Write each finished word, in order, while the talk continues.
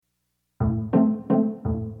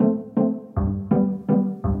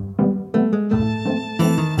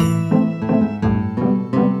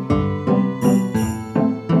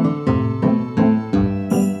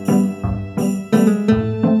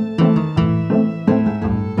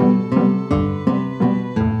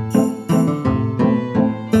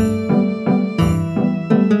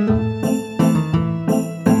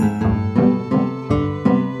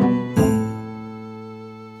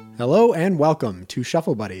welcome to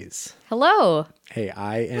Shuffle Buddies. Hello. Hey,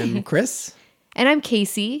 I am Chris. And I'm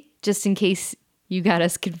Casey, just in case you got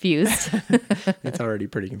us confused. It's already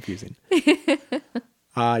pretty confusing.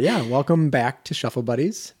 Welcome back to Shuffle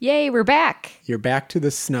Buddies. Yay, we're back. You're back to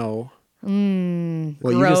the snow. You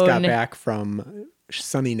just got back from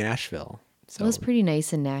sunny Nashville. So, it was pretty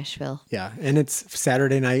nice in Nashville. yeah, and it's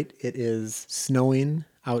Saturday night. It is snowing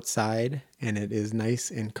outside, and it is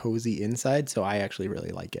nice and cozy inside, so I actually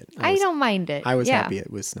really like it. I don't mind it. I was happy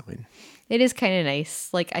it was snowing. It is kind of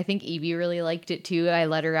nice. Like, I think Evie really liked it too. I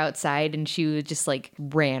let her outside and she would just like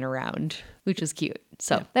ran around, which was cute.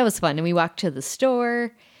 So that was fun. And we walked to the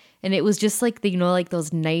store and it was just like, like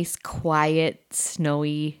those nice, quiet,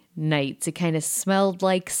 snowy nights. It kind of smelled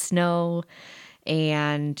like snow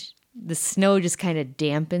and the snow just kind of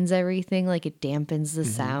dampens everything. Like it dampens the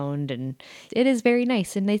sound and it is very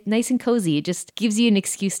nice and nice and cozy. It just gives you an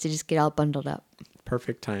excuse to just get all bundled up.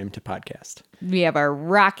 Perfect time to podcast. We have our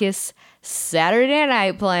raucous Saturday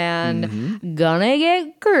night planned. Gonna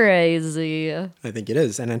get crazy. I think it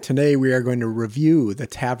is. And then today we are going to review the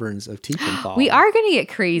taverns of Tiefenthal. We are gonna get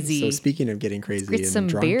crazy. So speaking of getting crazy, Get and some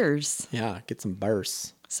drunk, beers. Yeah, get some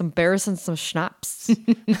beers. Some beers and some schnapps.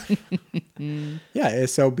 Yeah.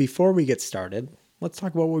 So before we get started, let's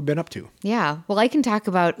talk about what we've been up to. Yeah. Well, I can talk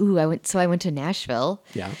about, I went to Nashville.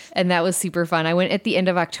 Yeah. And that was super fun. I went at the end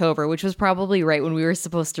of October, which was probably right when we were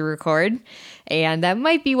supposed to record. And that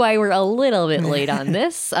might be why we're a little bit late on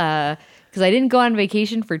this. Because I didn't go on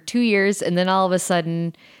vacation for 2 years. And then all of a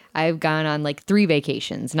sudden, I've gone on like 3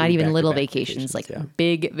 vacations, not even little vacations, like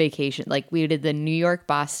big vacation. Like we did the New York,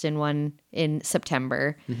 Boston one in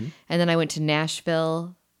September. And then I went to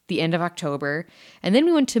Nashville the end of October. And then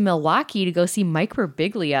we went to Milwaukee to go see Mike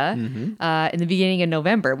Birbiglia in the beginning of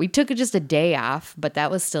November. We took just a day off, but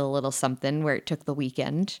that was still a little something where it took the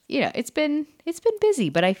weekend. Yeah, it's been busy,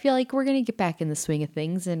 but I feel like we're going to get back in the swing of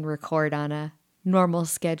things and record on a normal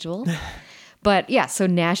schedule. But yeah, so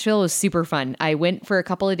Nashville was super fun. I went for a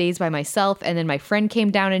couple of days by myself, and then my friend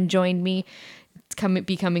came down and joined me. It's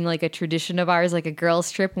becoming like a tradition of ours, like a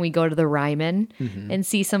girls' trip, when we go to the Ryman and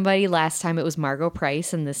see somebody. Last time it was Margot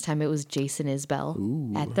Price, and this time it was Jason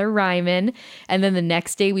Isbell at the Ryman. And then the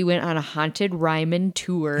next day we went on a haunted Ryman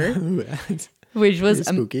tour, which was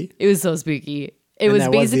spooky. It was so spooky.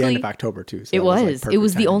 That was the end of October too. So it was. Like it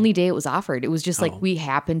was the timing. only day it was offered. It was just like we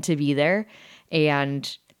happened to be there,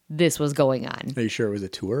 and this was going on. Are you sure it was a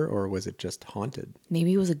tour or was it just haunted?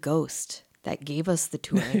 Maybe it was a ghost that gave us the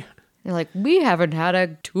tour. They're like, we haven't had a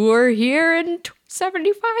tour here in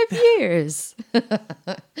 75 years.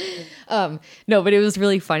 No, but it was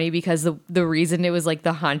really funny because the reason it was like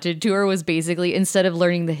the haunted tour was basically, instead of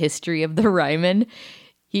learning the history of the Ryman,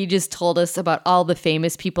 he just told us about all the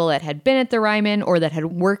famous people that had been at the Ryman or that had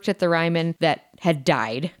worked at the Ryman that had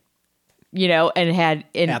died, and had...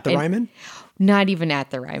 At the Ryman? Not even at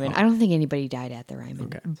the Ryman. I don't think anybody died at the Ryman.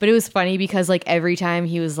 Okay. But it was funny because like every time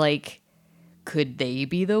he was like, could they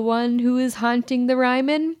be the one who is haunting the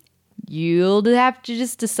Ryman? You'll have to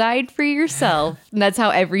just decide for yourself. And that's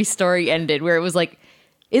how every story ended, where it was like,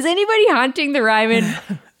 is anybody haunting the Ryman?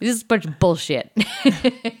 This is a bunch of bullshit.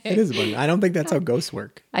 It is a bunch. I don't think that's how ghosts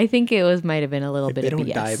work. I think it might have been a little bit of BS.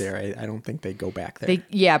 They don't die there. I don't think they go back there.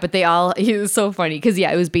 But it was so funny because,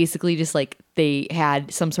 it was basically just like they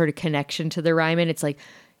had some sort of connection to the Ryman. It's like,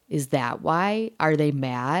 is that why? Are they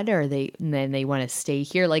mad? And then they want to stay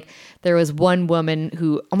here? Like there was one woman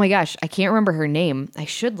who, oh my gosh, I can't remember her name. I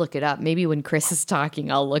should look it up. Maybe when Chris is talking,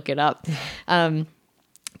 I'll look it up.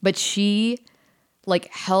 But she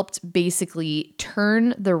like helped basically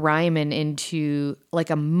turn the Ryman into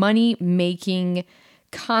like a money-making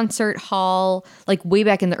concert hall, like way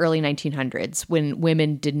back in the early 1900s when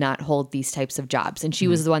women did not hold these types of jobs. And she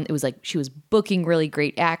was the one that was like, she was booking really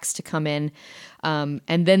great acts to come in. And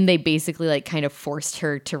then they basically like kind of forced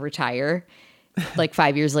her to retire. Like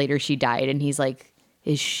 5 years later, she died. And he's like,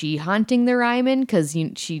 is she haunting the Ryman? Because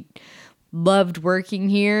she loved working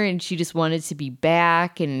here and she just wanted to be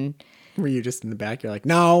back. And were you just in the back? You're like,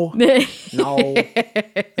 no, no.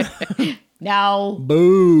 No.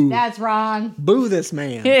 Boo. That's wrong. Boo this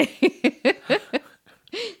man.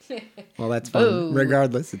 Well, that's fun. Boo.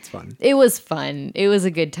 Regardless, it's fun. It was fun. It was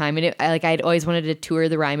a good time. And I'd always wanted to tour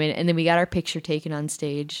the Ryman. And then we got our picture taken on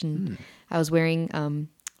stage. And I was wearing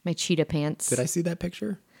my cheetah pants. Did I see that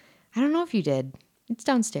picture? I don't know if you did. It's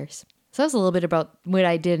downstairs. So that was a little bit about what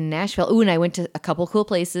I did in Nashville. Ooh, and I went to a couple cool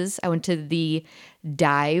places. I went to the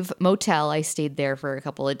Dive Motel. I stayed there for a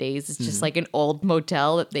couple of days. It's just like an old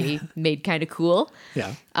motel that they made kind of cool.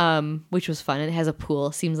 Yeah. Which was fun. It has a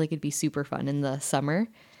pool. Seems like it'd be super fun in the summer.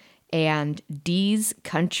 And Dee's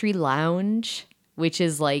Country Lounge, which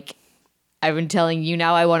is like I've been telling you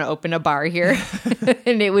now I want to open a bar here.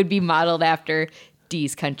 And it would be modeled after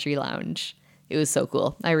Dee's Country Lounge. It was so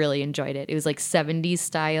cool. I really enjoyed it. It was like 70s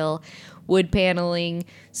style, wood paneling,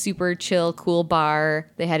 super chill, cool bar.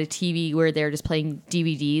 They had a TV where they were just playing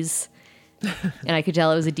DVDs. And I could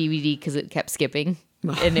tell it was a DVD because it kept skipping.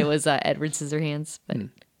 And it was Edward Scissorhands. But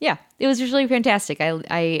yeah, it was just really fantastic.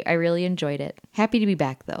 I really enjoyed it. Happy to be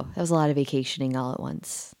back, though. That was a lot of vacationing all at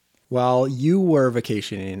once. While you were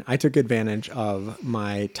vacationing, I took advantage of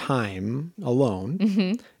my time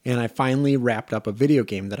alone, and I finally wrapped up a video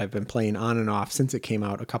game that I've been playing on and off since it came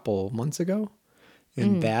out a couple months ago,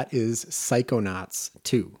 and that is Psychonauts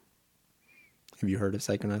 2. Have you heard of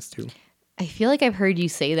Psychonauts 2? I feel like I've heard you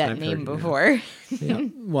say that name before. Yeah.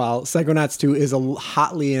 Well, Psychonauts 2 is a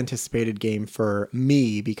hotly anticipated game for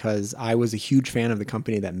me because I was a huge fan of the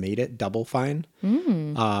company that made it, Double Fine,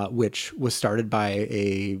 which was started by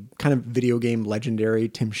a kind of video game legendary,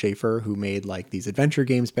 Tim Schafer, who made like these adventure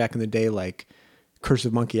games back in the day, like Curse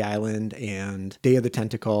of Monkey Island and Day of the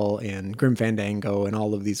Tentacle and Grim Fandango and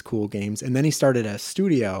all of these cool games. And then he started a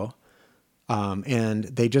studio. And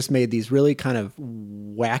they just made these really kind of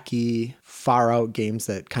wacky, far out games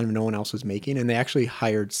that kind of no one else was making. And they actually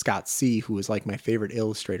hired Scott C., who was like my favorite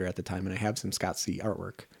illustrator at the time. And I have some Scott C.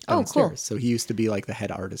 artwork downstairs. Cool. So he used to be like the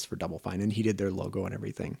head artist for Double Fine, and he did their logo and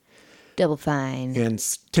everything. Double Fine. And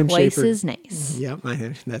Tim Twice Schafer is nice. Yeah,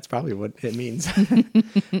 that's probably what it means.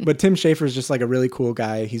 But Tim Schafer is just like a really cool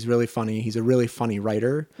guy. He's really funny. He's a really funny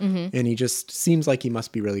writer. And he just seems like he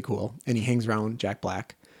must be really cool. And he hangs around Jack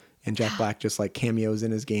Black. And Jack Black just like cameos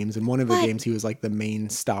in his games. And one of the games, he was like the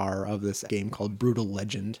main star of this game called Brutal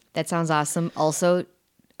Legend. That sounds awesome. Also,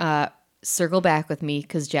 circle back with me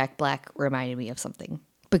because Jack Black reminded me of something.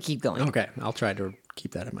 But keep going. Okay, I'll try to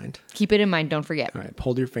keep that in mind. Keep it in mind. Don't forget. All right,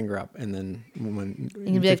 hold your finger up. And then when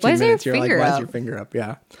you'll be like, why is your finger up? Why is your finger up?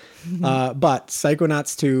 Yeah. But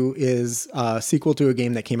Psychonauts 2 is a sequel to a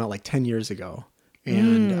game that came out like 10 years ago.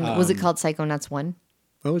 And was it called Psychonauts 1?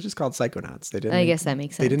 Well, it was just called Psychonauts. They didn't. I guess that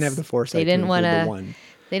makes sense. They didn't have the foresight. They didn't want to.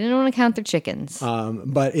 They didn't want to count their chickens.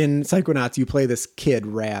 But in Psychonauts, you play this kid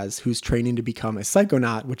Raz, who's training to become a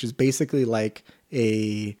psychonaut, which is basically like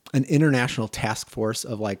an international task force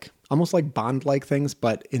of like almost like Bond-like things,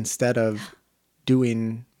 but instead of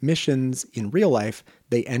doing missions in real life,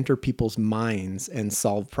 they enter people's minds and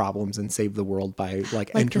solve problems and save the world by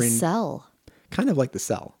like entering. The Cell. Kind of like The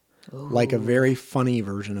Cell. Ooh. Like a very funny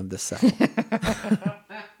version of The Cell.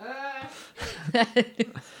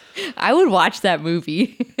 I would watch that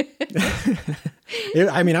movie.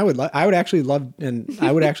 I mean, I would actually love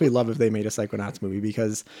if they made a Psychonauts movie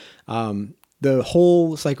because the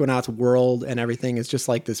whole Psychonauts world and everything is just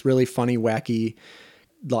like this really funny, wacky.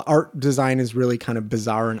 The art design is really kind of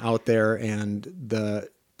bizarre and out there, and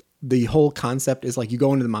the whole concept is like you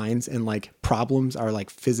go into the mines and like problems are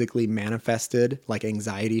like physically manifested, like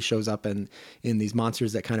anxiety shows up in these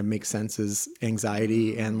monsters that kind of make sense as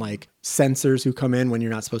anxiety, and like sensors who come in when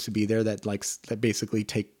you're not supposed to be there that basically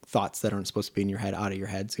take thoughts that aren't supposed to be in your head out of your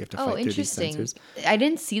head. So you have to fight through these sensors. I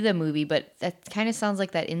didn't see the movie, but that kind of sounds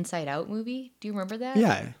like that Inside Out movie. Do you remember that?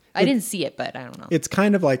 Yeah. I didn't see it, but I don't know. It's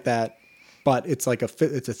kind of like that, but it's like it's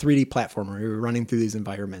a 3D platformer. You're running through these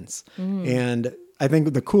environments. And I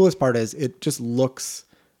think the coolest part is it just looks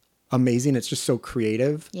amazing. It's just so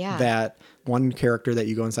creative that one character that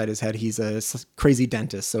you go inside his head, he's a crazy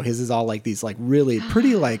dentist. So his is all like these like really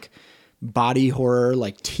pretty like body horror,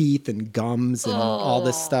 like teeth and gums and all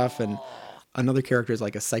this stuff. And another character is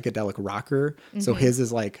like a psychedelic rocker. So his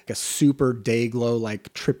is like a super day glow,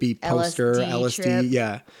 like trippy poster, LSD. Trip.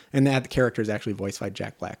 Yeah. And that character is actually voiced by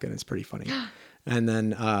Jack Black, and it's pretty funny. And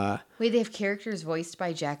then wait, they have characters voiced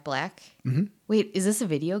by Jack Black? Mm-hmm. Wait, is this a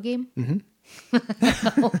video game? Mm-hmm.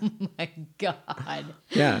 Oh my god.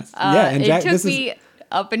 Yeah. And Jack, it took me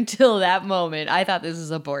up until that moment. I thought this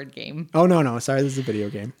was a board game. Oh no, sorry, this is a video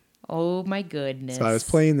game. Oh my goodness. So I was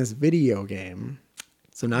playing this video game.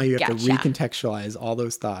 So now you have to recontextualize all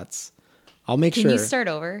those thoughts. I'll make sure. Can you start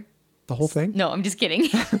over? The whole thing? No, I'm just kidding.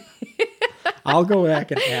 I'll go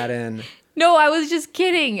back and add in. No, I was just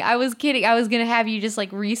kidding. I was going to have you just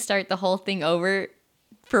like restart the whole thing over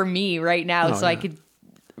for me right now I could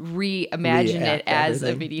reimagine it as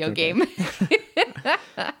a video game.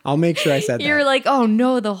 I'll make sure I said that. You're like, oh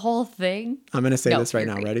no, the whole thing? I'm going to say this right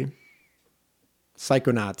now. Great. Ready?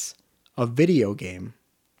 Psychonauts, a video game.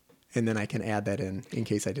 And then I can add that in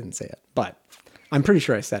case I didn't say it. But I'm pretty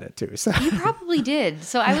sure I said it too. So you probably did.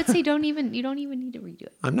 So I would say you don't even need to redo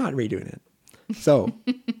it. I'm not redoing it. So,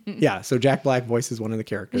 yeah. So Jack Black voices one of the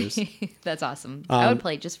characters. That's awesome. I would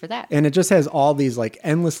play just for that. And it just has all these like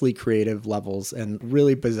endlessly creative levels and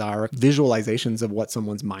really bizarre visualizations of what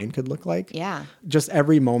someone's mind could look like. Yeah. Just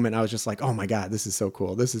every moment I was just like, oh my God, this is so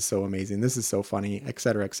cool. This is so amazing. This is so funny, et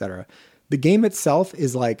cetera, et cetera. The game itself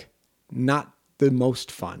is like not the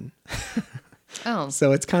most fun. Oh.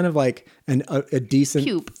 So it's kind of like a decent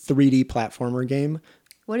Cube. 3D platformer game.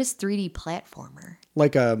 What is 3D platformer?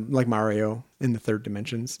 Like Mario in the third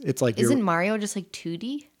dimensions. It's like Isn't Mario just like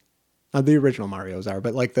 2D? the original Marios are,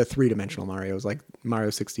 but like the 3-dimensional Marios, like Mario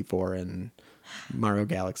 64 and Mario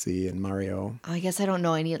Galaxy and Mario. Oh, I guess I don't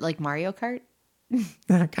know any, like Mario Kart?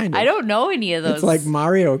 Kind of. I don't know any of those. It's like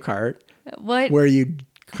Mario Kart, What? where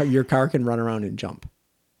your car can run around and jump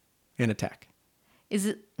and attack. Is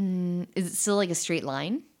it still like a straight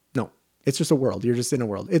line? No, it's just a world. You're just in a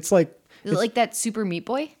world. It's like Is it like that Super Meat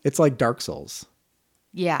Boy? it's like Dark Souls.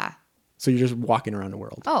 Yeah. So you're just walking around the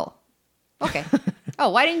world. Oh. Okay. Oh,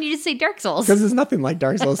 why didn't you just say Dark Souls? Because it's nothing like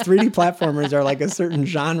Dark Souls. 3D platformers are like a certain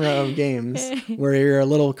genre of games where you're a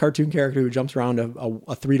little cartoon character who jumps around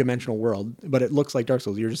a three-dimensional world, but it looks like Dark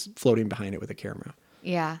Souls. You're just floating behind it with a camera.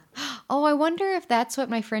 Yeah. Oh, I wonder if that's what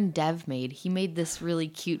my friend Dev made. He made this really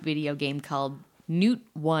cute video game called Newt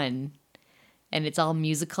 1. And it's all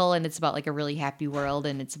musical and it's about like a really happy world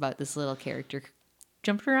and it's about this little character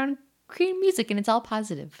jumping around creating music and it's all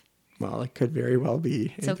positive. Well, it could very well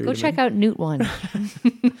be. So go check out Newt 1.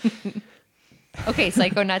 Okay,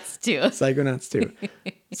 Psychonauts 2. Psychonauts 2.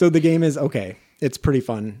 So the game is okay. It's pretty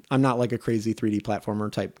fun. I'm not like a crazy 3D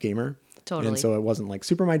platformer type gamer. Totally. And so it wasn't like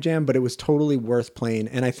super my jam, but it was totally worth playing.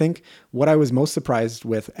 And I think what I was most surprised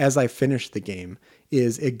with as I finished the game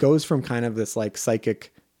is it goes from kind of this like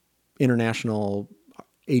psychic international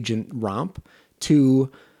agent romp to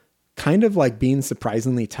kind of like being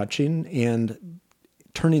surprisingly touching and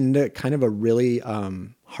turning into kind of a really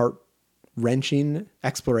heart-wrenching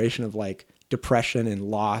exploration of like depression and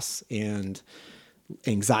loss and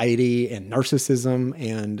anxiety and narcissism.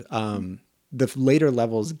 And the later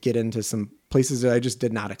levels get into some places that I just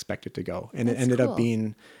did not expect it to go. And it ended up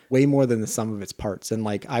being way more than the sum of its parts. And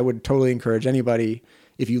like, I would totally encourage anybody,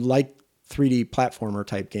 if you like 3D platformer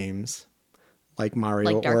type games, like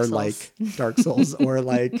Mario Like Dark or Souls. like Dark Souls or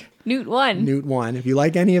like Newt 1. Newt 1. If you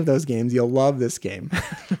like any of those games, you'll love this game.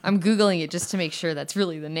 I'm Googling it just to make sure that's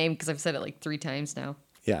really the name because I've said it like 3 times now.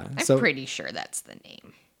 Yeah. I'm So pretty sure that's the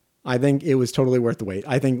name. I think it was totally worth the wait.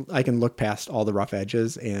 I think I can look past all the rough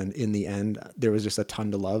edges, and in the end, there was just a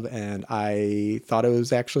ton to love. And I thought it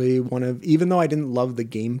was actually one of, even though I didn't love the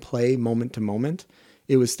gameplay moment to moment,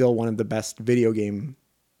 it was still one of the best video game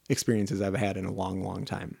experiences I've had in a long, long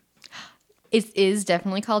time. It is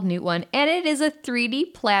definitely called Newt 1, and it is a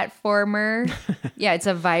 3D platformer. Yeah, it's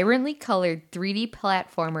a vibrantly colored 3D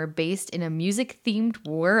platformer based in a music-themed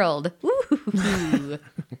world. Ooh.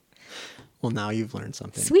 Well, now you've learned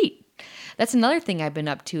something. Sweet. That's another thing I've been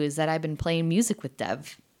up to is that I've been playing music with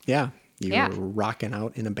Dev. Yeah. You're Yeah. rocking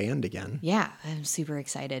out in a band again. Yeah, I'm super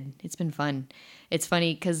excited. It's been fun. It's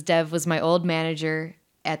funny because Dev was my old manager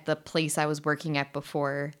at the place I was working at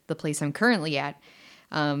before the place I'm currently at.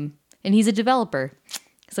 And he's a developer.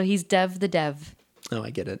 So he's Dev the Dev. Oh, I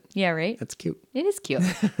get it. Yeah, right? That's cute. It is cute.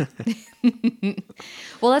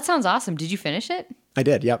 Well, that sounds awesome. Did you finish it? I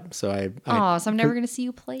did. Yep. So I Oh, so I'm never going to see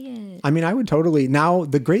you play it. I mean, I would totally. Now,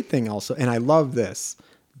 the great thing also, and I love this,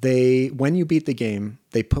 when you beat the game,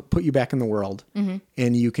 they put you back in the world,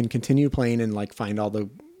 and you can continue playing and like find all the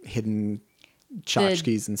hidden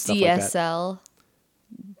tchotchkes and stuff like that. DSL,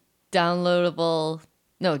 downloadable,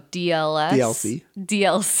 no, DLS. DLC.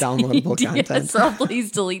 DLC. Downloadable content. DSL,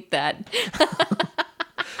 please delete that.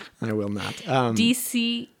 I will not.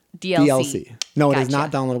 DLC. DLC. No, it is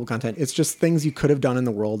not Gotcha. downloadable content. It's just things you could have done in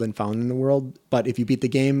the world and found in the world. But if you beat the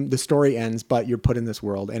game, the story ends, but you're put in this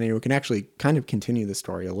world and you can actually kind of continue the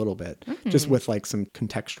story a little bit, just with like some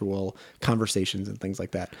contextual conversations and things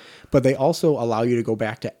like that. But they also allow you to go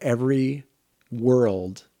back to every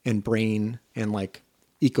world and brain and like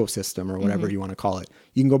ecosystem or whatever you want to call it.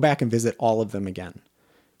 You can go back and visit all of them again,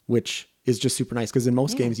 which is just super nice. Because in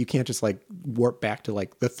most games, you can't just like warp back to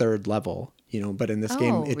like the third level. But in this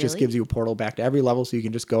game, it just really? gives you a portal back to every level so you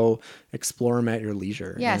can just go explore them at your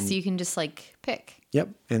leisure. Yeah, And- so you can just like pick. Yep.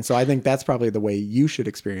 And so I think that's probably the way you should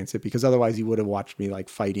experience it because otherwise you would have watched me like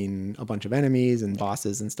fighting a bunch of enemies and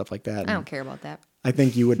bosses and stuff like that. I And don't care about that. I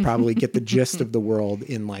think you would probably get the gist of the world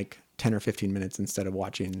in like 10 or 15 minutes instead of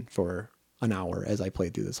watching for an hour as I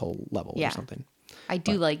played through this whole level Yeah. or something. I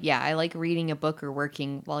do I like reading a book or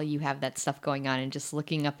working while you have that stuff going on and just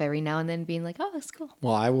looking up every now and then being like, oh, that's cool.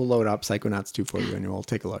 Well, I will load up Psychonauts 2 for you and we'll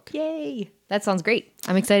take a look. Yay. That sounds great.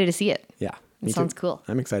 I'm excited to see it. Yeah. It sounds cool.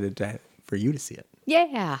 I'm excited for you to see it.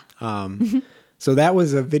 Yeah. So that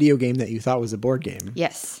was a video game that you thought was a board game.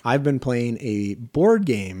 Yes. I've been playing a board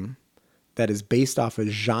game that is based off a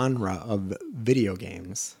genre of video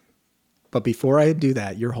games. But before I do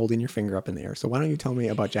that, you're holding your finger up in the air. So why don't you tell me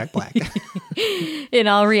about Jack Black? In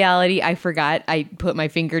all reality, I forgot. I put my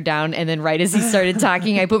finger down, and then right as he started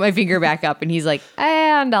talking, I put my finger back up, and he's like,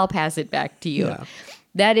 and I'll pass it back to you. Yeah.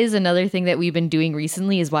 That is another thing that we've been doing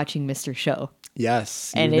recently is watching Mr. Show.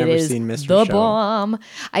 Yes. And You've it never is seen Mr. the Show. bomb.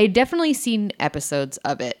 I had definitely seen episodes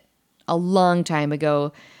of it a long time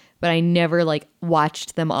ago, but I never like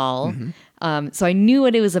watched them all. So I knew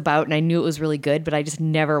what it was about and I knew it was really good, but I just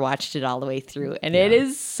never watched it all the way through. And it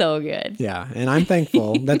is so good. Yeah. And I'm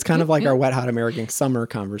thankful. That's kind of like our Wet Hot American Summer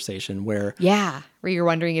conversation where, Yeah. Where you're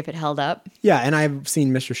wondering if it held up. yeah, and I've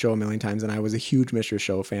seen Mr. Show a million times and I was a huge Mr.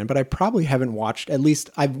 Show fan, but I probably haven't watched, at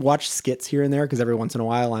least I've watched skits here and there because every once in a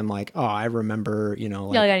while I'm like, oh, I remember, like,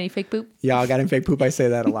 Y'all got any fake poop? yeah, I got in fake poop. I say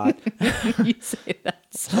that a lot. You say that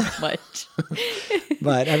so much.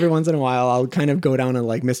 But every once in a while, I'll kind of go down a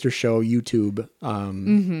like Mr. Show YouTube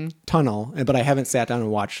tunnel. But I haven't sat down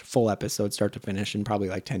and watched full episodes start to finish in probably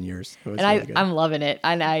like 10 years. So it's And really good. I'm loving it.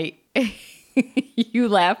 And you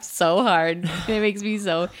laugh so hard. It makes me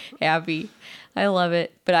so happy. I love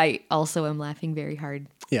it. But I also am laughing very hard.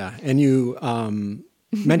 Yeah. And you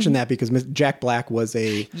mentioned that because Jack Black was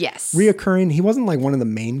a Yes. reoccurring. He wasn't like one of the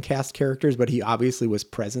main cast characters, but he obviously was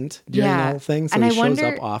present during the whole thing. So And he I shows wonder-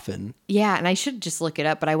 up often. Yeah, and I should just look it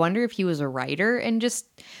up, but I wonder if he was a writer and just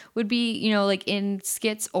would be, like in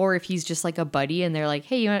skits, or if he's just like a buddy and they're like,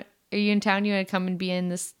 hey, are you in town? You want to come and be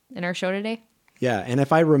in our show today? Yeah, and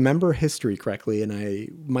if I remember history correctly, and I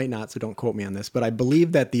might not, so don't quote me on this, but I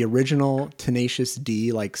believe that the original Tenacious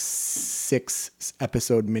D, like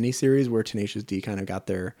 6-episode miniseries where Tenacious D kind of got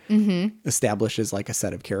their established as like a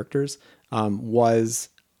set of characters, was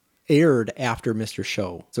aired after Mr.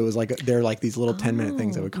 Show. So it was like they're like these little 10-minute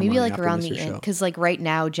things that would come Maybe on like after around Mr. the Show. end, because like right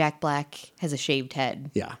now Jack Black has a shaved head,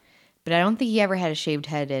 Yeah, but I don't think he ever had a shaved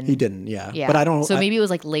head. And he didn't. Yeah, Yeah, but I don't. So maybe it was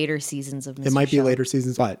like later seasons of Mr. it might be Show. later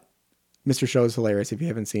seasons, but Mr. Show is hilarious. If you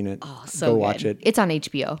haven't seen it, Oh, so go good. watch it. It's on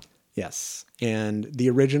HBO. Yes. And the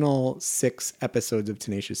original 6 episodes of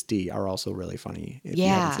Tenacious D are also really funny if you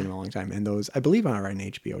Yeah. haven't seen them in a long time. And those, I believe, are on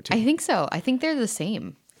HBO too. I think so. I think they're the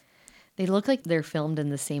same. They look like they're filmed in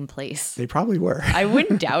the same place. They probably were. I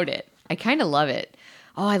wouldn't doubt it. I kind of love it.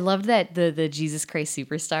 Oh, I love that the Jesus Christ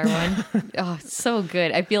Superstar one. Oh, it's so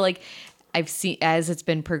good. I feel like I've seen, as it's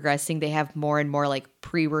been progressing, they have more and more like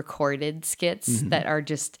pre-recorded skits that are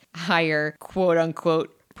just higher quote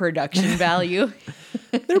unquote production value.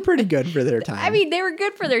 They're pretty good for their time. I mean, they were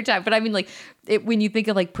good for their time, but I mean, like, when you think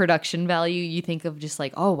of like production value, you think of just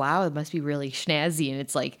like, oh wow, it must be really snazzy, and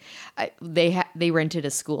it's like they rented a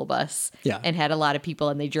school bus, Yeah. and had a lot of people,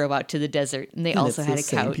 and they drove out to the desert, and they And also it's had the a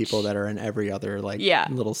same couch. people that are in every other like Yeah.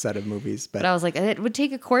 little set of movies. But But I was like, it would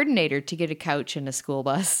take a coordinator to get a couch and a school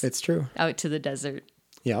bus it's true. out to the desert.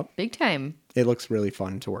 Yep. Big time. It looks really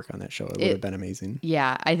fun to work on that show. It would have been amazing.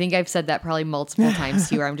 Yeah, I think I've said that probably multiple times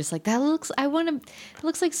to you, where I'm just like, it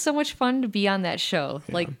looks like so much fun to be on that show.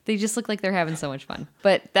 Like, they just look like they're having so much fun.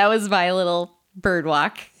 But that was my little bird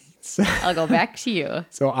walk. I'll go back to you.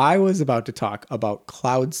 So I was about to talk about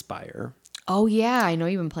Cloudspire. Oh, yeah, I know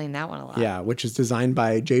you've been playing that one a lot. Yeah, which is designed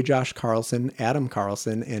by J. Josh Carlson, Adam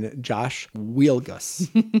Carlson, and Josh Wielgus.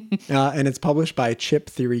 And it's published by Chip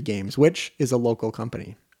Theory Games, which is a local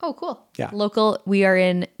company. Oh, cool. Yeah. Local, we are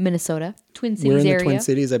in Minnesota, Twin Cities We're in area. the Twin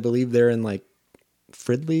Cities. I believe they're in like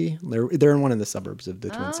Fridley. They're in one of the suburbs of the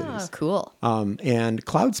Twin Oh, Cities. cool. And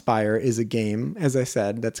Cloudspire is a game, as I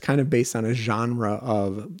said, that's kind of based on a genre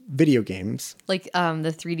of video games. Like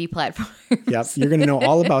the 3D platform. Yep. You're going to know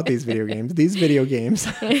all about these video games. These video games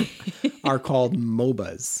are called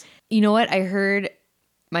MOBAs. You know what? I heard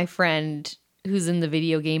my friend who's in the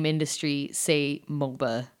video game industry say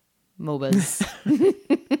MOBAs.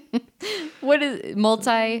 What is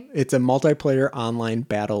It's a multiplayer online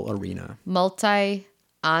battle arena.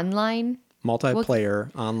 online?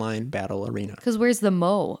 Multiplayer online battle arena. Because where's the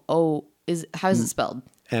mo? Oh, how's it spelled?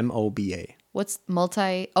 MOBA. What's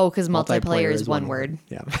multi? Oh, because multiplayer is one word.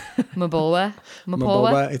 Yeah. Maboba?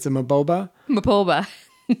 Maboba. It's a Maboba. Mapoba.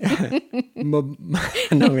 No,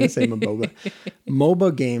 I'm going to say Maboba.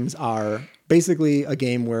 MOBA games are basically a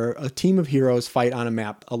game where a team of heroes fight on a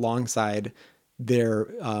map alongside their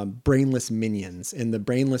brainless minions. And the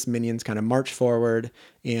brainless minions kind of march forward,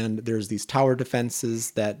 and there's these tower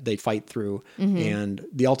defenses that they fight through. And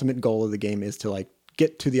the ultimate goal of the game is to like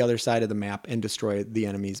get to the other side of the map and destroy the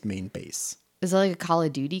enemy's main base. Is that like a Call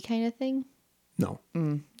of Duty kind of thing? No.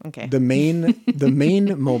 Okay. The main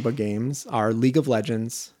MOBA games are League of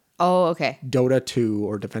Legends, Oh, okay. Dota 2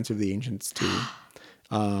 or Defense of the Ancients 2.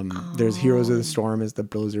 There's Heroes of the Storm is the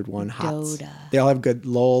Blizzard one. HOTS. Dota. They all have good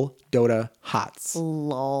LOL, Dota, HOTS.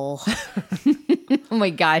 Lol. Oh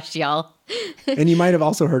my gosh, y'all. And you might have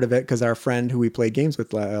also heard of it because our friend who we played games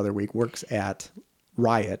with the other week works at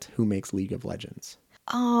Riot, who makes League of Legends.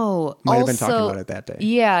 Oh, Might have also, been talking about it that day.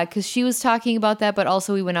 Yeah, because she was talking about that, but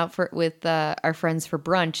also we went out with our friends for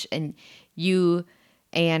brunch, and you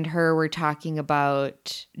and her were talking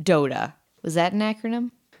about Dota. Was that an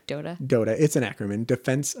acronym? Dota? Dota. It's an acronym.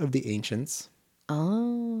 Defense of the Ancients.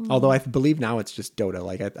 Oh. Although I believe now it's just Dota.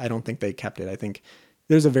 Like I don't think they kept it. I think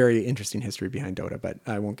there's a very interesting history behind Dota, but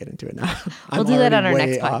I won't get into it now. We'll do that on our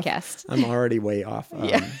next off. podcast. I'm already way off.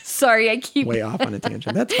 Yeah. Sorry, I keep way off on a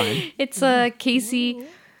tangent. That's fine. It's Casey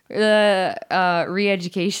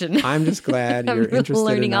re-education. I'm just glad you're interested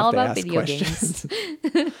learning enough all to about ask video questions.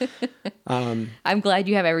 games. I'm glad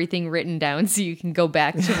you have everything written down so you can go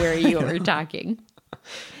back to where you were talking.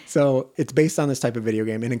 So it's based on this type of video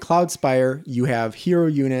game. And in Cloudspire, you have hero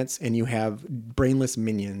units and you have brainless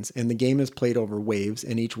minions. And the game is played over waves.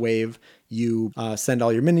 And each wave, you send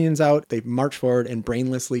all your minions out. They march forward and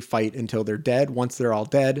brainlessly fight until they're dead. Once they're all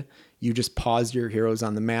dead, you just pause your heroes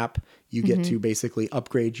on the map. You get to basically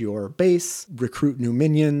upgrade your base, recruit new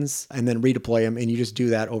minions, and then redeploy them. And you just do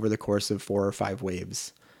that over the course of 4 or 5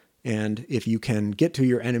 waves. And if you can get to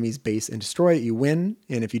your enemy's base and destroy it, you win.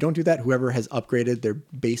 And if you don't do that, whoever has upgraded their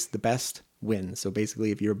base the best wins. So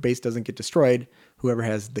basically, if your base doesn't get destroyed, whoever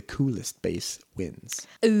has the coolest base wins.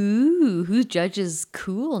 Ooh, who judges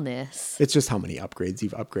coolness? It's just how many upgrades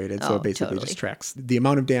you've upgraded. So Oh, it basically totally. just tracks the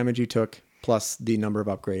amount of damage you took plus the number of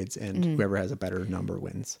upgrades, and whoever has a better number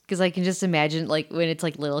wins. Because I can just imagine, like, when it's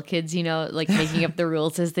like little kids, you know, like making up the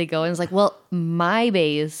rules as they go. And it's like, well, my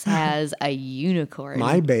base has a unicorn.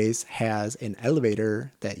 My base has an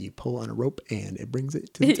elevator that you pull on a rope and it brings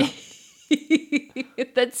it to the top.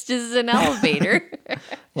 That's just an elevator.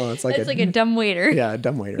 Well, it's like That's like a dumbwaiter. Yeah, a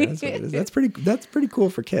dumbwaiter. That's what it is. That's pretty cool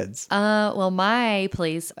for kids. Well, my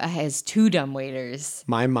place has 2 dumbwaiters.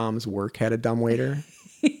 My mom's work had a dumbwaiter.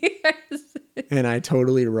 And I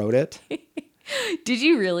totally wrote it. Did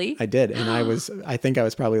you really? I did. And I think I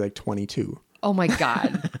was probably like 22. Oh my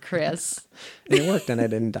God, Chris. And it worked and I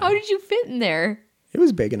didn't die. How did you fit in there? It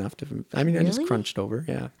was big enough to, I just Really? crunched over.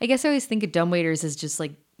 Yeah. I guess I always think of dumbwaiters as just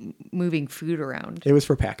like moving food around. It was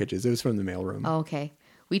for packages. It was from the mailroom. Oh, okay.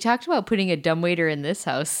 We talked about putting a dumbwaiter in this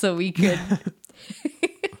house so we could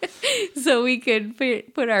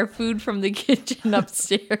put our food from the kitchen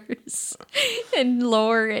upstairs and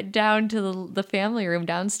lower it down to the family room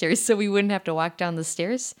downstairs so we wouldn't have to walk down the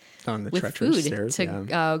stairs On the with treacherous food stairs. to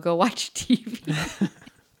Yeah. go watch TV.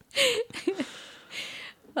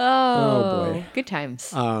 Oh, boy. Good times.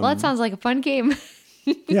 Well, that sounds like a fun game.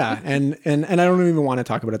 Yeah, and I don't even want to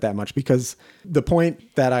talk about it that much because the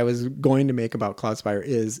point that I was going to make about Cloudspire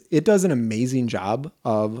is it does an amazing job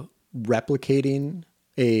of replicating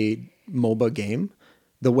a MOBA game.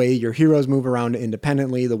 The way your heroes move around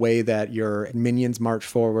independently, the way that your minions march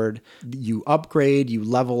forward, you upgrade, you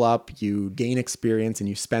level up, you gain experience, and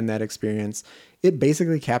you spend that experience. It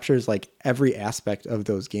basically captures like every aspect of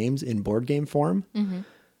those games in board game form.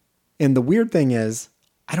 And the weird thing is,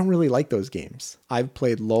 I don't really like those games. I've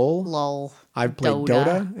played LOL. I've played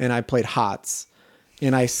Dota, and I played HOTS.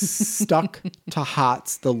 And I stuck to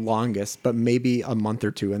HOTS the longest, but maybe a month or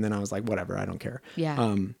 2. And then I was like, whatever, I don't care.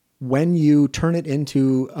 Yeah. When you turn it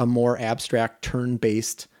into a more abstract,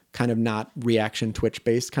 turn-based, kind of not reaction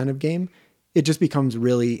Twitch-based kind of game, it just becomes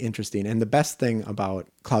really interesting. And the best thing about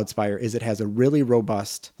Cloudspire is it has a really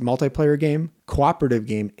robust multiplayer game, cooperative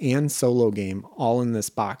game, and solo game all in this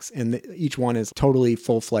box. And each one is totally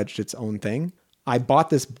full-fledged its own thing. I bought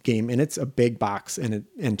this game, and it's a big box. And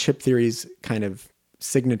Chip Theory's kind of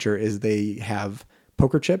signature is they have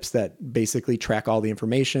poker chips that basically track all the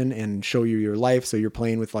information and show you your life. So you're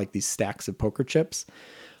playing with like these stacks of poker chips.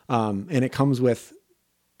 And it comes with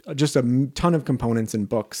just a ton of components and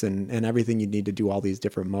books and everything you need to do all these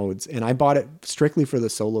different modes. And I bought it strictly for the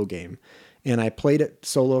solo game. And I played it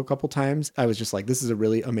solo a couple times. I was just like, this is a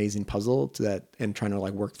really amazing puzzle and trying to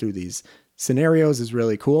like work through these scenarios is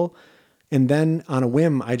really cool. And then on a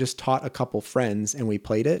whim, I just taught a couple friends and we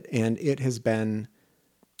played it. And it has been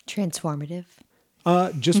Transformative.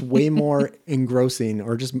 just way more engrossing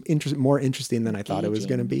or just more interesting than I thought it was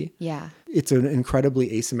going to be. Yeah. It's an incredibly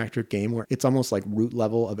asymmetric game where it's almost like root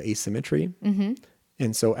level of asymmetry.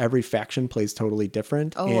 And so every faction plays totally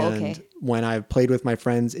different. Oh, and okay. when I've played with my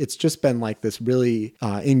friends, it's just been like this really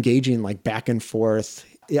engaging, like back and forth.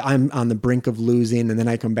 I'm on the brink of losing, and then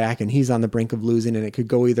I come back and he's on the brink of losing, and it could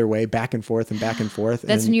go either way, back and forth and back and forth.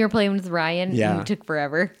 That's and when you were playing with Ryan. Yeah. And it took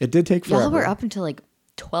forever. it did take forever. Y'all were up until like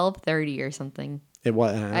 12:30 or something. It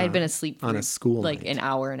was. I had been asleep for on a school like night. an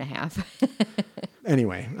hour and a half.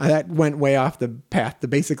 Anyway, that went way off the path to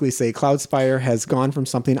basically say Cloudspire has gone from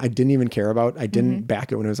something I didn't even care about. I didn't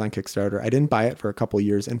back it when it was on Kickstarter. I didn't buy it for a couple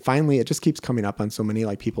years. And finally, it just keeps coming up on so many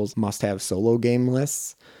like people's must-have solo game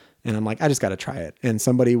lists. And I'm like, I just got to try it. And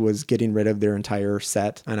somebody was getting rid of their entire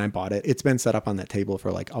set and I bought it. It's been set up on that table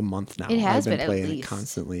for like a month now. It has I've been been, at playing it least.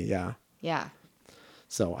 constantly. Yeah. Yeah.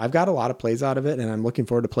 So I've got a lot of plays out of it and I'm looking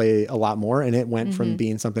forward to play a lot more. And it went from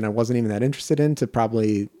being something I wasn't even that interested in to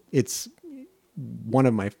probably it's one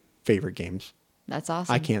of my favorite games. That's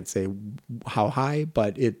awesome. I can't say how high,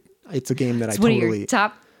 but it's a game that It's I one totally of your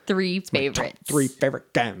top 3 top favorites. 3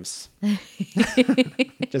 favorite games.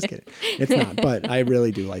 Just kidding. It's not, but I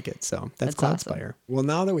really do like it. So that's awesome. Cloudspire. Well,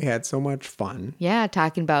 now that we had so much fun, Yeah,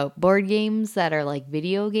 talking about board games that are like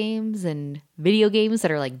video games and video games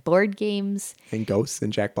that are like board games. and Ghosts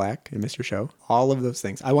and Jack Black and Mr. Show, all of those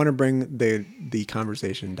things, I want to bring the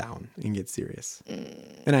conversation down and get serious.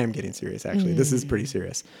 And I am getting serious, actually. This is pretty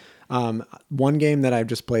serious. One game that I've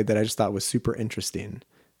just played that I just thought was super interesting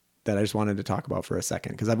that I just wanted to talk about for a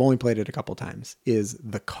second, because I've only played it a couple times, is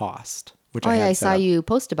The Cost, which Oh, I yeah, had I set saw up. you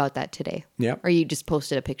post about that today. Yep. Or you just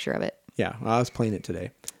posted a picture of it. Yeah, I was playing it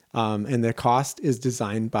today. And The Cost is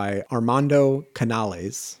designed by Armando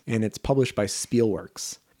Canales, and it's published by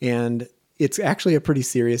Spielworks. And it's actually a pretty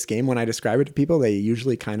serious game. When I describe it to people, they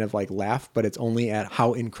usually kind of like laugh, but it's only at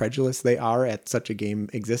how incredulous they are at such a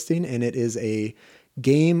game existing. And it is a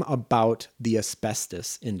game about the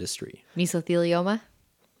asbestos industry. Mesothelioma?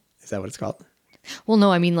 Is that what it's called? Well,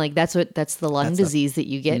 no, I mean like that's the lung That's disease that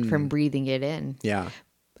you get from breathing it in. Yeah.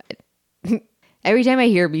 Every time I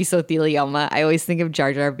hear mesothelioma, I always think of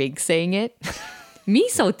Jar Jar Binks saying it.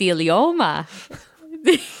 Mesothelioma.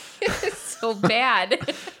 It's so bad.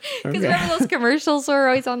 Because remember those commercials were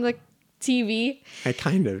always on the TV I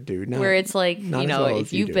kind of do. Not, where it's like, not you as know, well if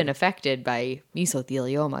as you you've do. been affected by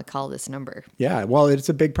mesothelioma, call this number. Yeah, well, it's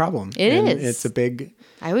a big problem. It And is. It's a big...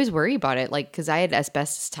 I always worry about it, like, because I had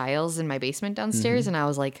asbestos tiles in my basement downstairs, and I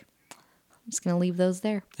was like, I'm just going to leave those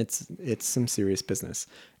there. It's some serious business.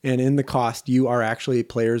 And in The Cost, you are actually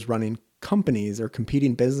players running companies or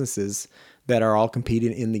competing businesses that are all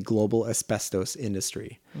competing in the global asbestos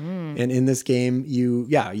industry. And in this game, you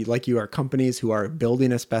are companies who are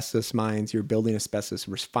building asbestos mines, you're building asbestos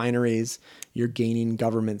refineries, you're gaining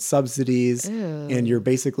government subsidies, and you're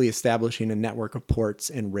basically establishing a network of ports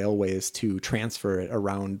and railways to transfer it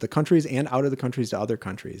around the countries and out of the countries to other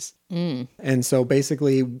countries. And so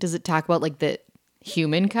basically, Does it talk about like the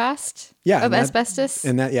human cost yeah, of asbestos?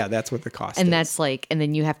 that's what The Cost is. And that's like, and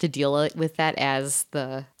then you have to deal with that as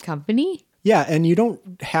the company? Yeah, and you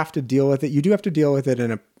don't have to deal with it. You do have to deal with it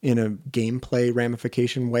in a gameplay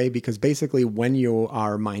ramification way, because basically when you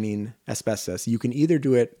are mining asbestos, you can either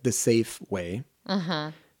do it the safe way,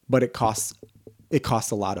 but it costs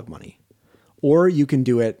a lot of money, or you can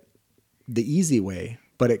do it the easy way,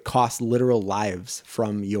 but it costs literal lives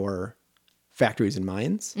from your factories and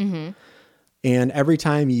mines. And every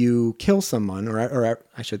time you kill someone, or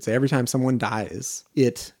I should say, every time someone dies,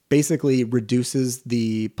 it basically reduces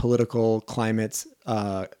the political climate's.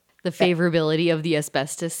 The favorability of the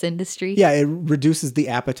asbestos industry? Yeah, it reduces the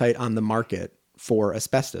appetite on the market for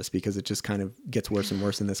asbestos, because it just kind of gets worse and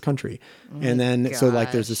worse in this country. And then, so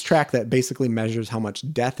like there's this track that basically measures how much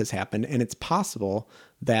death has happened. And it's possible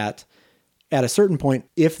that at a certain point,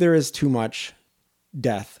 if there is too much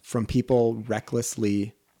death from people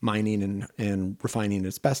recklessly mining and refining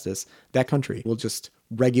asbestos, that country will just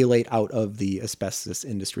regulate out of the asbestos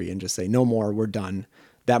industry and just say, no more, we're done.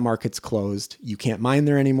 That market's closed. You can't mine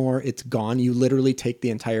there anymore. It's gone. You literally take the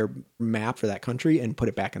entire map for that country and put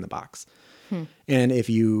it back in the box. And if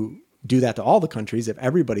you do that to all the countries, if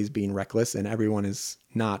everybody's being reckless and everyone is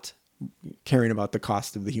not caring about the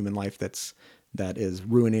cost of the human life that is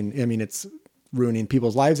ruining, I mean, it's ruining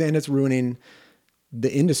people's lives and it's ruining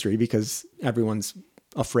the industry because everyone's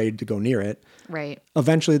afraid to go near it. Right.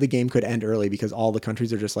 Eventually the game could end early because all the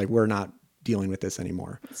countries are just like, we're not dealing with this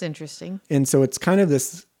anymore. It's interesting. And so it's kind of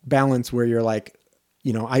this balance where you're like,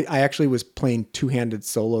 you know, I actually was playing two-handed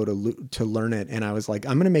solo to learn it. And I was like,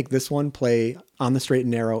 I'm going to make this one play on the straight and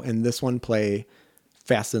narrow and this one play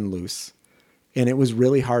fast and loose. And it was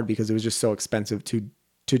really hard because it was just so expensive to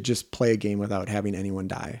just play a game without having anyone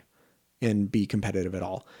die and be competitive at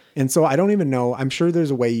all. And so I don't even know, I'm sure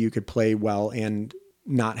there's a way you could play well and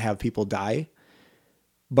not have people die,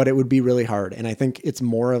 but it would be really hard. And I think it's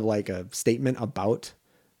more of like a statement about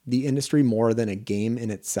the industry more than a game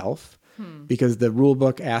in itself. Because the rule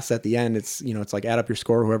book asks at the end, it's like add up your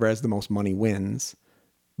score, whoever has the most money wins.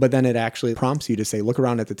 But then it actually prompts you to say, look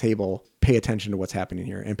around at the table, pay attention to what's happening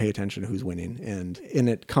here, and pay attention to who's winning. And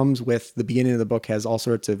it comes with the beginning of the book has all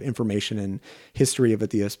sorts of information and history of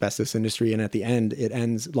the asbestos industry. And at the end, it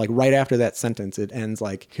ends like right after that sentence, it ends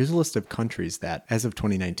like, here's a list of countries that as of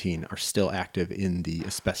 2019 are still active in the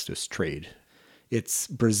asbestos trade. It's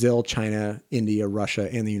Brazil, China, India, Russia,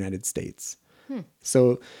 and the United States.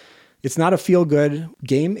 So it's not a feel-good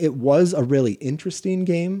game. It was a really interesting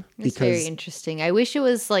game. It's very interesting. I wish it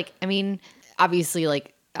was like, I mean, obviously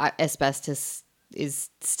like asbestos is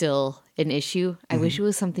still an issue. I wish it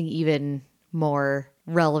was something even more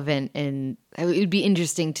relevant, and it would be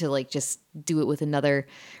interesting to like just do it with another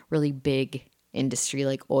really big industry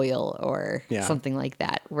like oil or something like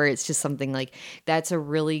that, where it's just something like that's a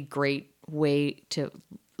really great way to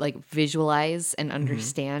like visualize and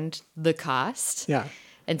understand the cost. Yeah.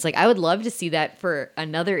 And it's like, I would love to see that for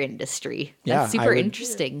another industry. That's super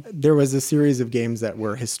interesting. There was a series of games that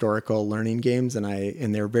were historical learning games,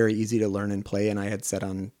 and they're very easy to learn and play. And I had said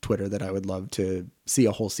on Twitter that I would love to see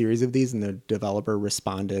a whole series of these, and the developer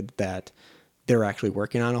responded that they're actually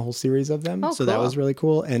working on a whole series of them. So that was really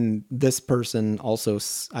cool. And this person also,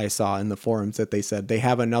 I saw in the forums that they said they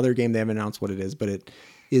have another game. They haven't announced what it is, but it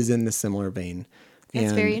is in the similar vein.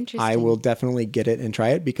 That's very interesting. I will definitely get it and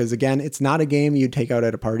try it because, again, it's not a game you'd take out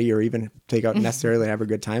at a party or even take out necessarily have a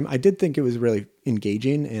good time. I did think it was really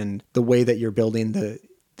engaging, and the way that you're building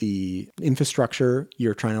the infrastructure,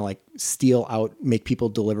 you're trying to like steal out, make people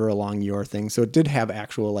deliver along your thing. So it did have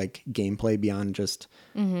actual like gameplay beyond just,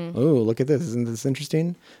 oh, look at this. Isn't this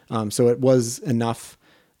interesting? So it was enough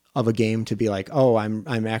of a game to be like, oh, I'm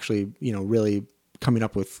actually, really coming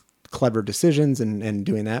up with clever decisions and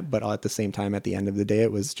doing that. But at the same time, at the end of the day,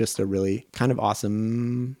 it was just a really kind of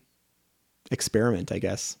awesome experiment, I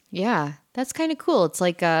guess. Yeah, that's kind of cool. It's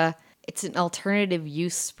like it's an alternative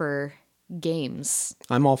use for games.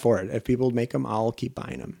 I'm all for it. If people make them, I'll keep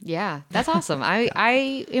buying them. Yeah, that's awesome.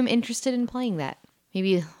 I am interested in playing that.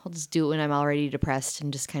 Maybe I'll just do it when I'm already depressed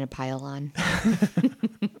and just kind of pile on.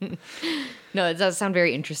 No, it does sound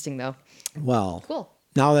very interesting though. Well, cool.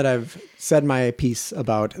 Now that I've said my piece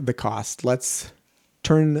about the cost, let's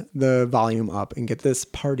turn the volume up and get this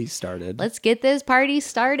party started. Let's get this party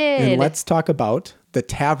started. And let's talk about the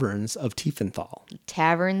Taverns of Tiefenthal.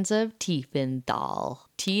 Taverns of Tiefenthal.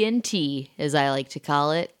 TNT, as I like to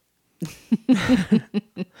call it.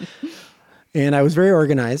 And I was very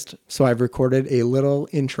organized, so I've recorded a little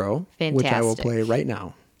intro, which I will play right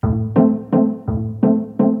now.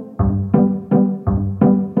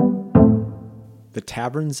 The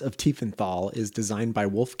Taverns of Tiefenthal is designed by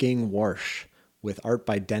Wolfgang Warsch, with art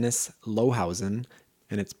by Dennis Lohausen,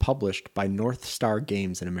 and it's published by North Star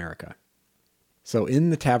Games in America. So in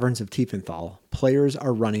the Taverns of Tiefenthal, players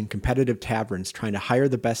are running competitive taverns trying to hire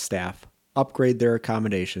the best staff, upgrade their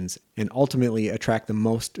accommodations, and ultimately attract the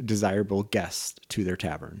most desirable guests to their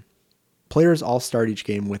tavern. Players all start each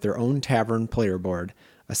game with their own tavern player board,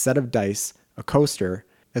 a set of dice, a coaster,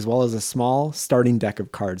 as well as a small starting deck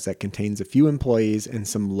of cards that contains a few employees and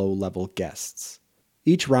some low-level guests.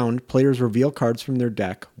 Each round, players reveal cards from their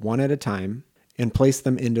deck one at a time and place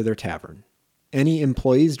them into their tavern. Any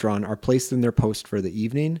employees drawn are placed in their post for the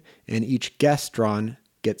evening, and each guest drawn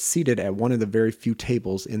gets seated at one of the very few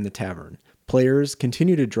tables in the tavern. Players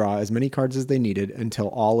continue to draw as many cards as they needed until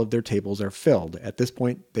all of their tables are filled. At this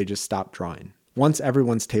point, they just stop drawing. Once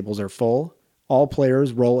everyone's tables are full, all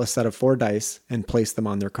players roll a set of 4 dice and place them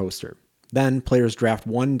on their coaster. Then players draft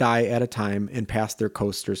 1 die at a time and pass their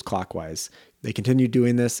coasters clockwise. They continue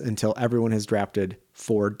doing this until everyone has drafted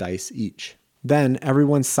 4 dice each. Then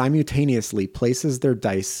everyone simultaneously places their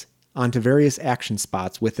dice onto various action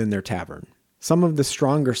spots within their tavern. Some of the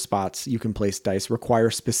stronger spots you can place dice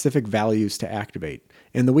require specific values to activate,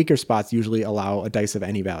 and the weaker spots usually allow a dice of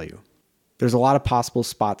any value. There's a lot of possible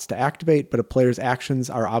spots to activate, but a player's actions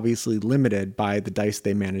are obviously limited by the dice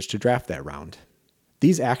they manage to draft that round.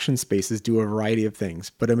 These action spaces do a variety of things,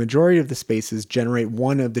 but a majority of the spaces generate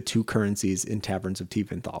one of the 2 currencies in Taverns of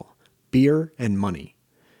Tiefenthal, beer and money.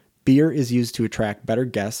 Beer is used to attract better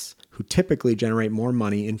guests who typically generate more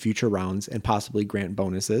money in future rounds and possibly grant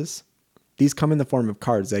bonuses. These come in the form of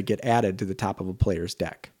cards that get added to the top of a player's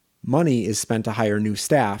deck. Money is spent to hire new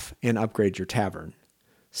staff and upgrade your tavern.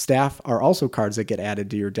 Staff are also cards that get added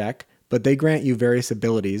to your deck, but they grant you various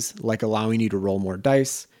abilities like allowing you to roll more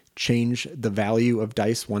dice, change the value of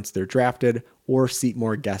dice once they're drafted, or seat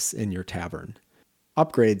more guests in your tavern.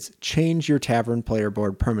 upgrades change your tavern player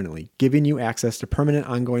board permanently, giving you access to permanent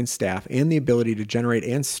ongoing staff and the ability to generate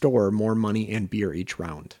and store more money and beer each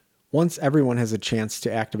round. Once everyone has a chance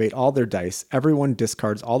to activate all their dice, everyone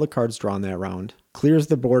discards all the cards drawn that round, clears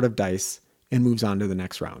the board of dice, and moves on to the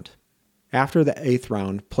next round. After the 8th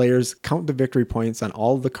round, players count the victory points on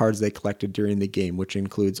all of the cards they collected during the game, which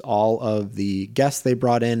includes all of the guests they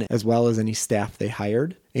brought in, as well as any staff they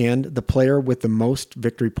hired, and the player with the most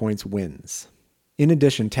victory points wins. In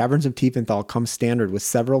addition, Taverns of Tiefenthal comes standard with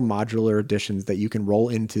several modular additions that you can roll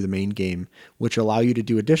into the main game, which allow you to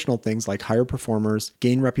do additional things like hire performers,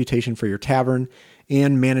 gain reputation for your tavern,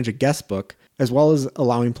 and manage a guest book, as well as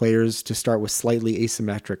allowing players to start with slightly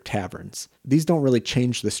asymmetric taverns. These don't really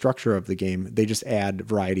change the structure of the game, they just add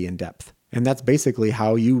variety and depth. And that's basically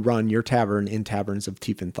how you run your tavern in Taverns of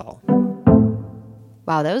Tiefenthal.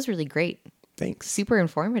 Wow, that was really great. Thanks. Super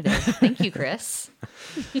informative. Thank you, Chris.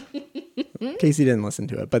 Casey didn't listen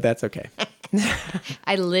to it, but that's okay.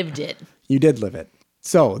 I lived it. You did live it.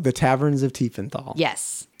 So, the Taverns of Tiefenthal.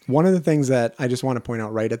 Yes. One of the things that I just want to point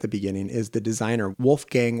out right at the beginning is the designer,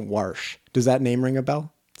 Wolfgang Warsch. Does that name ring a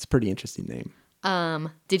bell? It's a pretty interesting name.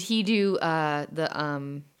 Did he do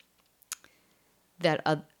that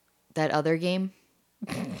other game?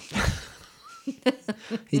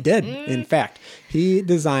 He did. In fact, he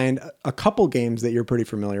designed a couple games that you're pretty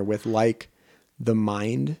familiar with, like The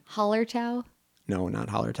Mind. Hallertau? No, not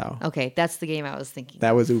Hallertau. Okay, that's the game I was thinking.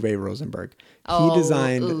 That was Uwe Rosenberg. Oh, he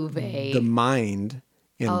designed Uwe. The Mind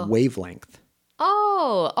and Wavelength.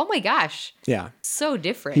 Oh my gosh. Yeah. So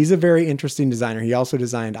different. He's a very interesting designer. He also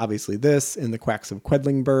designed, obviously, this and The Quacks of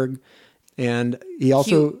Quedlinburg. And he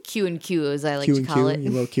also... Q and Q, as I like Q to and call Q, it. you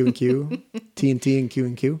little Q and Q. T and T and Q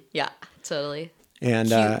and Q. Yeah, totally. And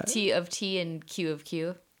T of T and Q of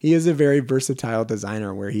Q. He is a very versatile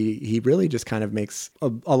designer where he really just kind of makes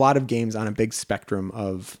a lot of games on a big spectrum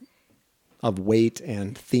of weight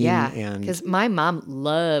and theme. Yeah, and because my mom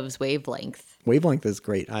loves Wavelength. Wavelength is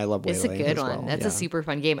great. I love It's Wavelength. a good as one. well. That's Yeah. a super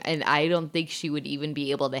fun game. And I don't think she would even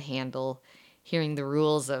be able to handle hearing the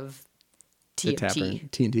rules of The TFT. Tavern,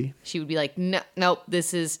 T&T. She would be like, no, nope,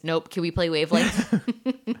 nope, can we play Wavelength?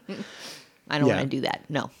 I don't Yeah. want to do that.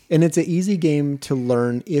 No. And it's an easy game to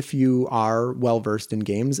learn if you are well-versed in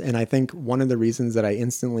games. And I think one of the reasons that I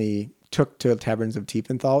instantly took to Taverns of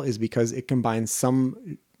Tiefenthal is because it combines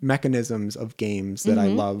some mechanisms of games that I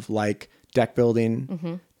love, like deck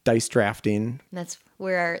building, dice drafting, And that's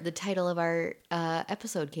where the title of our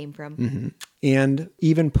episode came from. and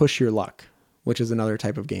even push your luck, which is another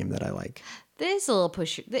type of game that I like. This little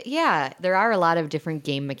push. Yeah, there are a lot of different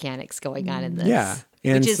game mechanics going on in this. Yeah,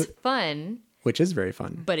 and which is fun, which is very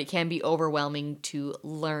fun. but it can be overwhelming to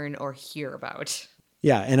learn or hear about.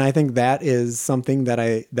 Yeah, and I think that is something that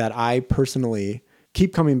I personally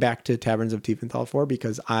keep coming back to Taverns of Tiefenthal for,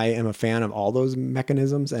 because I am a fan of all those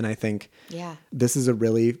mechanisms, and I think Yeah. this is a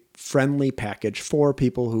really friendly package for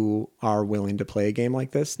people who are willing to play a game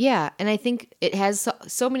like this. Yeah, and I think it has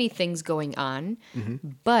so many things going on, Mm-hmm.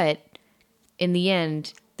 but in the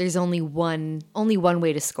end, there's only one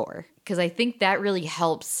way to score, because I think that really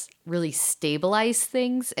helps really stabilize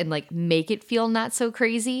things and like make it feel not so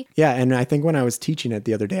crazy. Yeah, and I think when I was teaching it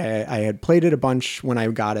the other day, I had played it a bunch when I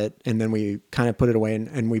got it, and then we kind of put it away,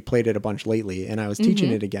 and we played it a bunch lately, and I was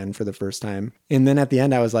teaching it again for the first time. And then at the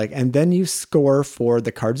end, I was like, and then you score for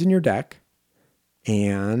the cards in your deck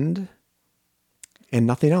and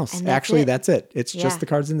nothing else. And that's Actually, it. that's it. It's Yeah. just the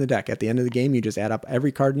cards in the deck. At the end of the game, you just add up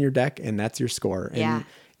every card in your deck, and that's your score. And Yeah.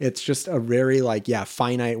 it's just a very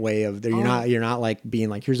finite way of you're not like being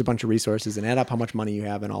like, here's a bunch of resources and add up how much money you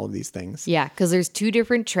have and all of these things. Yeah, because there's two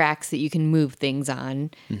different tracks that you can move things on.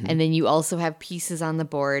 Mm-hmm. And then you also have pieces on the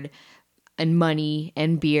board and money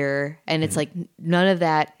and beer. And it's like none of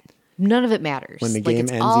it matters. When the Like, game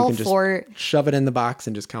it's ends, all you can just shove it in the box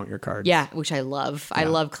and just count your cards. Yeah, which I love. I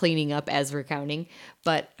love cleaning up as we're counting.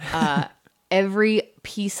 But every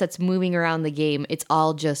piece that's moving around the game, it's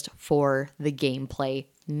all just for the gameplay.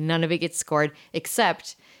 None of it gets scored,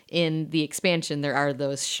 except in the expansion, there are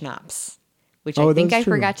those schnapps, which I think that's I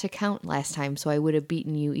true. forgot to count last time, so I would have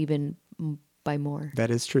beaten you even by more. That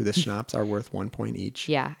is true. The schnapps are worth 1 point each.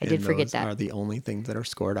 Yeah, I and did forget those that. are the only things that are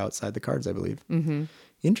scored outside the cards, I believe. Mm-hmm.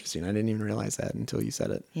 Interesting. I didn't even realize that until you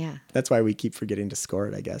said it. Yeah. That's why we keep forgetting to score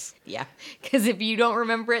it, I guess. Yeah, because if you don't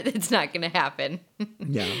remember it, it's not going to happen.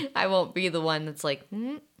 Yeah. I won't be the one that's like,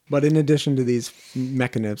 But in addition to these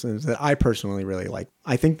mechanisms that I personally really like,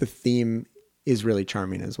 I think the theme is really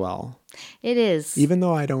charming as well. it is. Even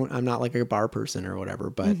though I'm not like a bar person or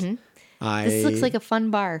whatever, but This looks like a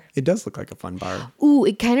fun bar. It does look like a fun bar. Ooh,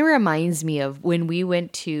 it kind of reminds me of when we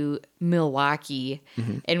went to Milwaukee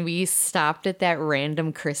and we stopped at that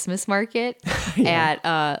random Christmas market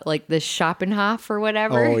at like the Schoppenhof or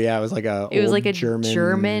whatever. Oh yeah, it was like a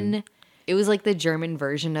German. It was like the German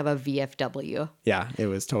version of a VFW. Yeah, it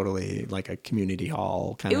was totally like a community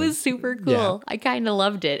hall kind of. It was super cool. Yeah. I kind of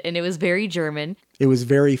loved it, and it was very German. It was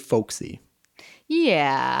very folksy.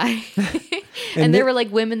 Yeah. and there were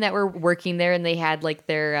like women that were working there, and they had like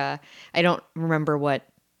their I don't remember what,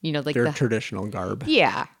 like their traditional garb.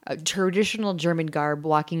 Yeah, a traditional German garb,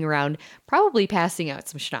 walking around, probably passing out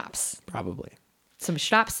some schnapps. Probably. Some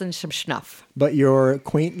schnapps and some schnuff. But your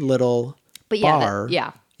quaint little bar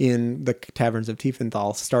yeah. in the Taverns of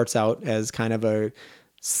Tiefenthal starts out as kind of a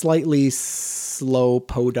slightly slow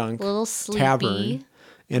podunk little sleepy tavern.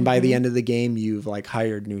 And by the end of the game, you've like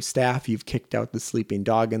hired new staff. You've kicked out the sleeping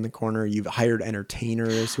dog in the corner. You've hired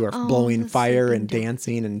entertainers who are blowing fire and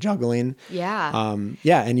dancing and juggling. Yeah.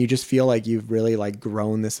 And you just feel like you've really like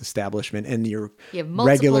grown this establishment, and your you have multiple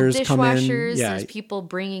regulars come in. dishwashers. There's people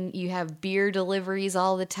you have beer deliveries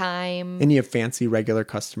all the time. And you have fancy regular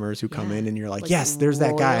customers who come in, and you're like yes, there's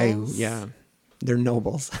that guy. They're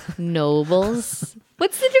nobles. Nobles?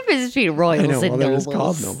 What's the difference between royals and nobles? They're just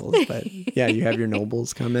called nobles. But yeah, you have your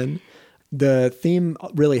nobles come in. The theme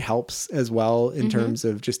really helps as well in terms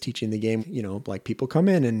of just teaching the game. Like people come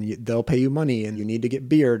in and they'll pay you money, and you need to get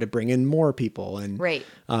beer to bring in more people. And right.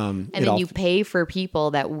 And then you pay for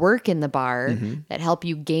people that work in the bar that help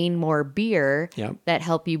you gain more beer, that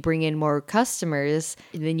help you bring in more customers.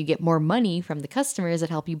 And then you get more money from the customers that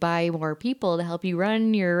help you buy more people to help you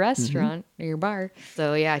run your restaurant or your bar.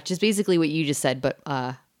 So yeah, just basically what you just said, but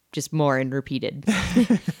just more and repeated.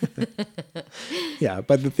 Yeah,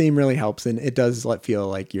 but the theme really helps, and it does feel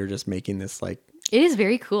like you're just making this like. It is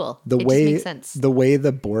very cool. Just makes sense. The way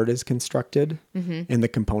the board is constructed and the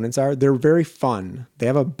components they're very fun. They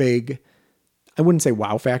have a big, I wouldn't say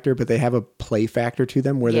wow factor, but they have a play factor to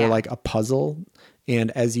them where they're like a puzzle.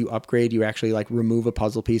 And as you upgrade, you actually like remove a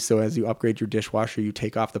puzzle piece. So as you upgrade your dishwasher, you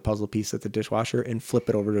take off the puzzle piece at the dishwasher and flip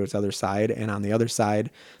it over to its other side. And on the other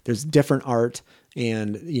side, there's different art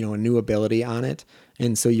and, a new ability on it.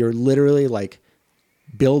 And so you're literally like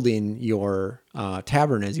building your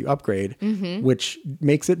tavern as you upgrade, which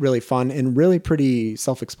makes it really fun and really pretty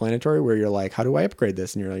self-explanatory, where you're like, how do I upgrade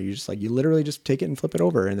this? And you literally just take it and flip it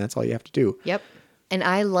over, and that's all you have to do. Yep. And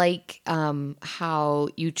I like how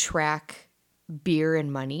you track beer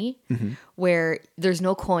and money, where there's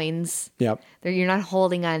no coins. Yep. You're not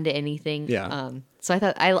holding on to anything. Yeah. So I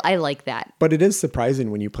thought I like that. But it is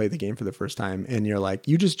surprising when you play the game for the first time and you're like,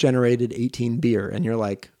 you just generated 18 beer, and you're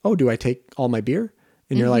like, oh, do I take all my beer?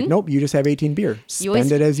 And you're like, nope, you just have 18 beer.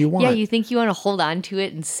 Spend it as you want. Yeah, you think you want to hold on to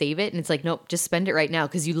it and save it, and it's like, nope, just spend it right now,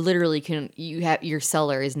 because you literally your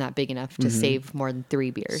cellar is not big enough to save more than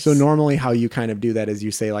 3 beers. So normally how you kind of do that is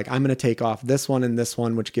you say like, I'm going to take off this one and this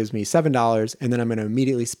one, which gives me $7, and then I'm going to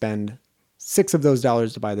immediately spend 6 of those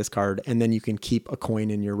dollars to buy this card, and then you can keep a coin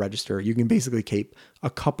in your register. You can basically keep a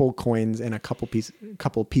couple coins and a couple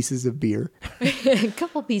pieces of beer. A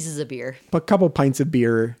couple pieces of beer. A couple pints of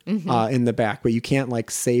beer in the back, but you can't like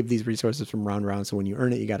save these resources from round to round. So when you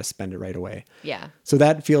earn it, you got to spend it right away. Yeah. So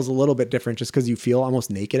that feels a little bit different, just because you feel almost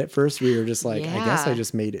naked at first, where you're just like, I guess I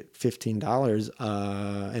just made it $15,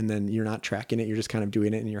 and then you're not tracking it. You're just kind of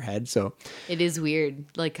doing it in your head. So it is weird,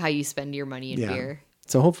 like how you spend your money in beer.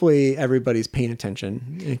 So hopefully everybody's paying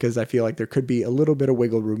attention, because I feel like there could be a little bit of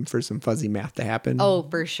wiggle room for some fuzzy math to happen. Oh,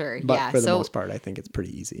 for sure. But for the most part, I think it's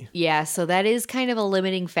pretty easy. Yeah, so that is kind of a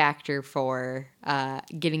limiting factor for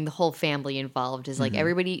getting the whole family involved, is like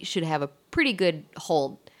everybody should have a pretty good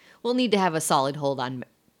hold. We'll need to have a solid hold on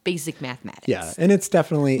basic mathematics. Yeah, and it's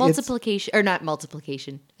definitely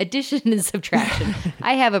addition and subtraction.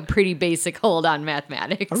 I have a pretty basic hold on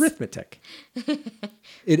mathematics. Arithmetic.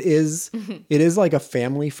 It is like a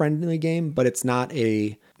family friendly game, but it's not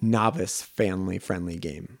a novice family friendly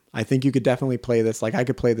game. I think you could definitely play this. Like I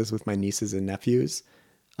could play this with my nieces and nephews,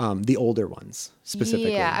 the older ones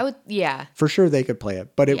specifically. Yeah, I would. Yeah, for sure they could play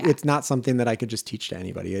it, but it's not something that I could just teach to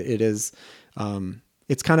anybody. It is.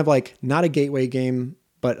 It's kind of like not a gateway game,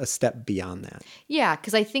 but a step beyond that. Yeah,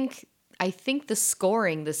 because I think the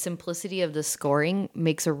scoring, the simplicity of the scoring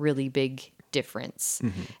makes a really big difference.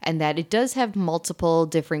 And that it does have multiple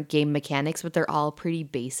different game mechanics, but they're all pretty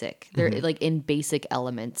basic. They're like in basic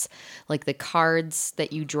elements, like the cards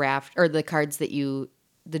that you draft, or the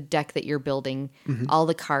deck that you're building, all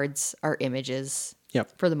the cards are images.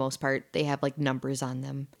 Yep. For the most part, they have like numbers on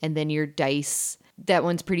them. And then your dice, that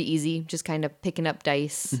one's pretty easy, just kind of picking up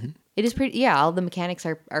dice. It is pretty, yeah, all the mechanics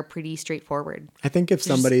are pretty straightforward. I think if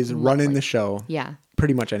somebody's running the show, Yeah.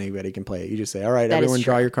 pretty much anybody can play it. You just say, all right, That is everyone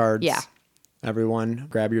draw true. your cards. Yeah. Everyone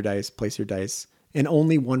grab your dice, place your dice. And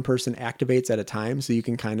only one person activates at a time. So you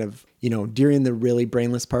can kind of, during the really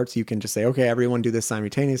brainless parts, you can just say, okay, everyone do this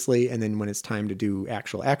simultaneously. And then when it's time to do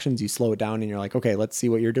actual actions, you slow it down and you're like, okay, let's see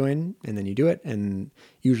what you're doing. And then you do it. And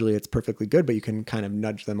usually it's perfectly good, but you can kind of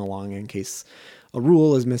nudge them along in case a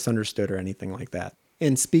rule is misunderstood or anything like that.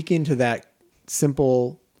 And speaking to that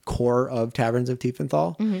simple core of Taverns of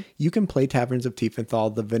Tiefenthal, you can play Taverns of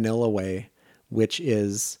Tiefenthal the vanilla way, which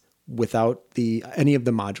is without any of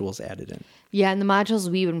the modules added in. Yeah, and the modules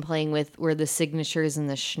we've been playing with were the signatures and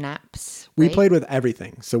the schnapps. We right? played with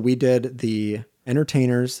everything. So we did the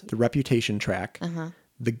entertainers, the reputation track,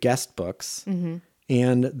 the guest books,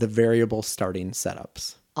 and the variable starting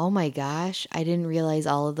setups. Oh my gosh, I didn't realize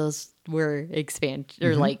all of those were expansions.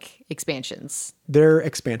 They're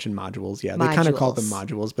expansion modules. Yeah, they kind of call them Modules.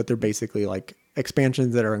 modules, but they're basically like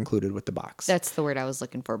expansions that are included with the box. That's the word I was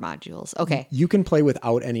looking for, modules. Okay. You can play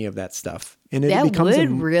without any of that stuff. And it That becomes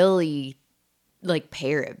would really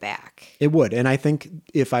pare it back. It would. And I think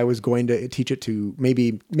if I was going to teach it to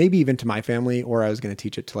maybe even to my family, or I was going to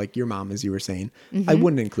teach it to like your mom, as you were saying, I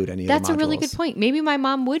wouldn't include any of the modules. That's a really good point. Maybe my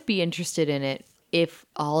mom would be interested in it if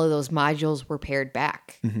all of those modules were pared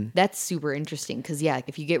back. That's super interesting because, yeah,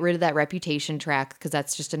 if you get rid of that reputation track, because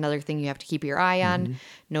that's just another thing you have to keep your eye on.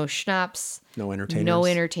 No schnapps. No entertainers. No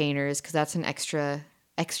entertainers, because that's an extra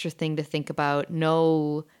thing to think about.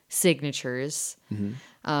 No signatures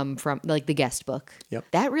from like the guest book. Yep.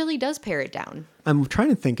 That really does pare it down. I'm trying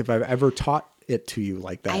to think if I've ever taught it to you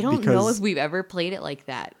like that. I don't know if we've ever played it like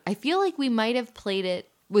that. I feel like we might have played it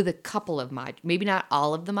with a couple of maybe not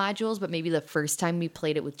all of the modules, but maybe the first time we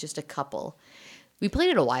played it with just a couple. We played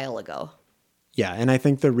it a while ago. Yeah, and I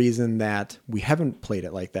think the reason that we haven't played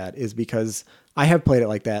it like that is because I have played it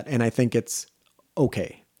like that, and I think it's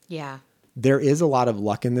okay. Yeah. There is a lot of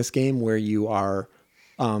luck in this game where you are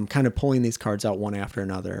kind of pulling these cards out one after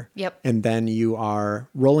another. Yep. And then you are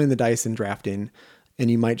rolling the dice and drafting, and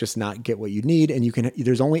you might just not get what you need. And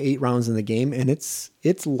there's only 8 rounds in the game, and it's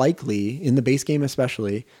likely, in the base game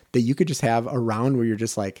especially, that you could just have a round where you're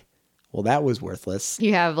just like, well, that was worthless.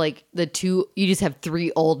 You have you just have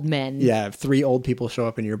 3 old men. Yeah, if 3 old people show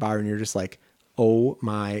up in your bar and you're just like, oh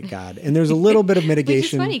my God. And there's a little bit of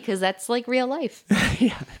mitigation. Which is funny because that's like real life.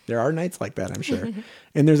 Yeah, there are nights like that, I'm sure.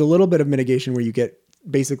 And there's a little bit of mitigation where you get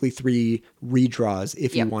basically 3 redraws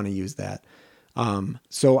if you want to use that.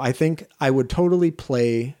 So I think I would totally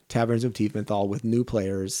play Taverns of Tiefenthal with new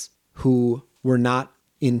players who were not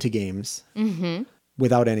into games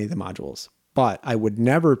without any of the modules. But I would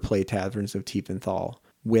never play Taverns of Tiefenthal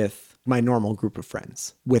with my normal group of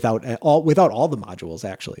friends without all the modules,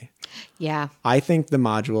 actually. Yeah. I think the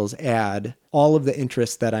modules add all of the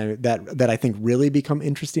interests that I think really become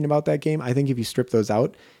interesting about that game. I think if you strip those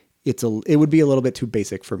out, it would be a little bit too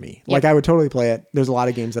basic for me. Yep. Like I would totally play it. There's a lot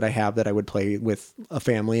of games that I have that I would play with a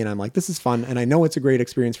family and I'm like, this is fun. And I know it's a great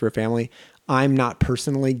experience for a family. I'm not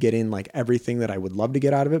personally getting like everything that I would love to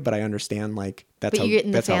get out of it, but I understand like But you're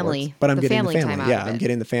getting the family. But I'm the getting family the time family. out Yeah, of it. I'm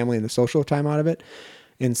getting the family and the social time out of it.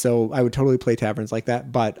 And so I would totally play taverns like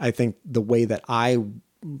that. But I think the way that I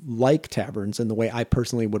like taverns and the way I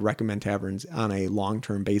personally would recommend taverns on a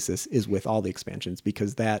long-term basis is with all the expansions,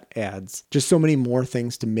 because that adds just so many more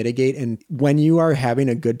things to mitigate. And when you are having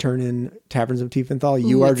a good turn in Taverns of Tiefenthal,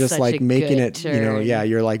 you are it's just such like a making good it, turn.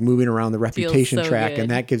 you're like moving around the reputation so track, good.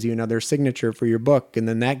 and that gives you another signature for your book. And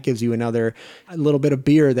then that gives you a little bit of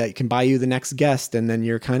beer that can buy you the next guest. And then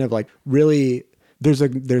you're kind of like really, there's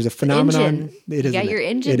a phenomenon. Engine. It You is got your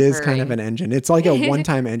engine It is kind purring. of an engine. It's like a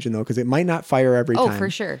one-time engine though, because it might not fire every Oh, time. for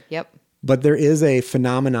sure. Yep. But there is a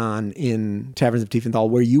phenomenon in Taverns of Tiefenthal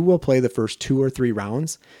where you will play the first 2 or 3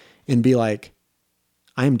 rounds and be like,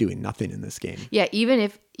 I'm doing nothing in this game. Yeah, even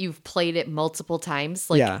if you've played it multiple times,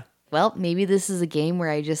 well, maybe this is a game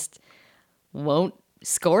where I just won't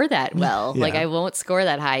score that well. Yeah. Like I won't score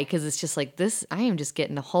that high because it's just like this. I am just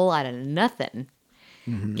getting a whole lot of nothing.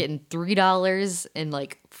 Getting $3 and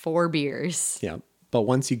like 4 beers. Yeah. But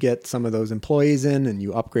once you get some of those employees in and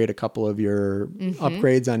you upgrade a couple of your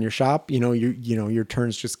upgrades on your shop, your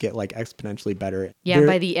turns just get like exponentially better. Yeah,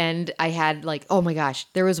 by the end, I had like, oh my gosh,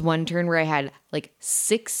 there was one turn where I had like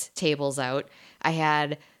 6 tables out. I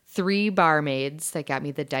had 3 barmaids that got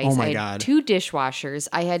me the dice. Oh my I had God. 2 dishwashers.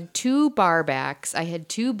 I had 2 bar backs. I had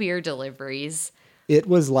 2 beer deliveries. It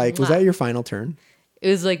was like, was that your final turn? It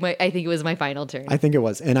was like I think it was my final turn. I think it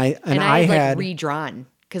was. And I I had like redrawn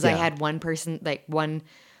because I Yeah. had one person, like one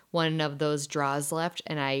one of those draws left,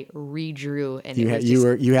 and I redrew, and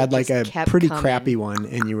You had like a pretty coming. crappy one,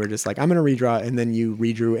 and you were just like, I'm gonna redraw, and then you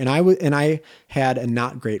redrew, and I had a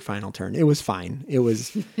not great final turn. It was fine. It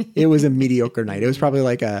was a mediocre night. It was probably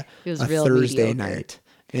like a real Thursday mediocre. night.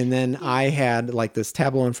 And then I had like this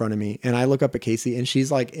tableau in front of me, and I look up at Casey, and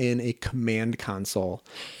she's like in a command console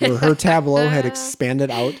where her tableau had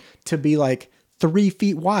expanded out to be like 3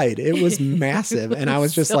 feet wide. It was massive. And I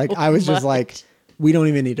was just like, we don't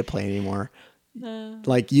even need to play anymore.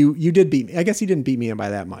 Like you did beat me. I guess you didn't beat me by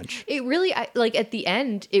that much. It really, like at the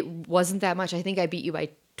end, it wasn't that much. I think I beat you by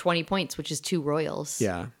 20 points, which is 2 royals.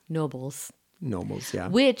 Yeah. Nobles. Yeah.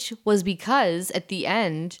 Which was because at the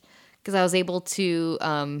end, because I was able to,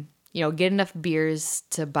 get enough beers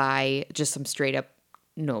to buy just some straight up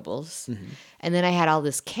nobles. Mm-hmm. And then I had all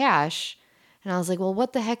this cash. And I was like, well,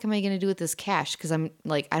 what the heck am I going to do with this cash? Because I'm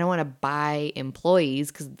like, I don't want to buy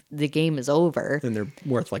employees because the game is over. And they're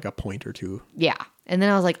worth like a point or two. Yeah. And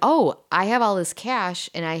then I was like, oh, I have all this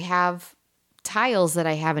cash and I have tiles that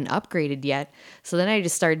I haven't upgraded yet. So then I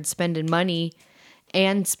just started spending money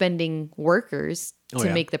and spending workers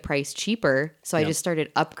to make the price cheaper. So I just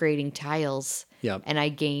started upgrading tiles. Yep. And I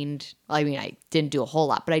gained, I didn't do a whole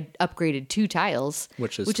lot, but I upgraded 2 tiles,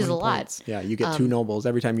 which is a lot. Points. Yeah, you get 2 nobles.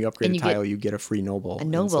 Every time you upgrade a tile, you get a free noble. A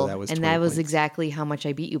noble. And that was points. Exactly how much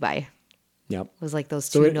I beat you by. Yep. It was like those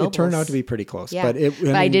 2 nobles. It turned out to be pretty close. Yeah.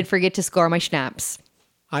 But I did forget to score my schnapps.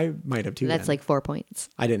 I might have too. That's like 4 points.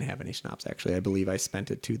 I didn't have any schnapps, actually. I believe I spent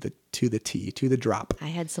it to the drop. I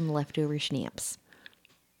had some leftover schnapps.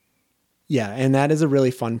 Yeah, and that is a really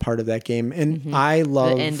fun part of that game. And I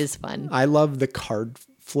love... The end is fun. I love the card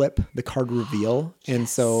flip, the card reveal. Yes. And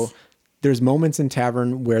so there's moments in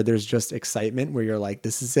Tavern where there's just excitement, where you're like,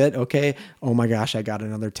 this is it. Okay. Oh my gosh, I got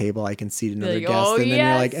another table. I can seat another guest. And then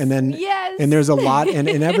you're like, and there's a lot. And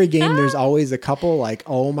in every game, there's always a couple like,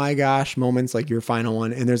 oh my gosh, moments like your final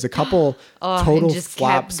one. And there's a couple total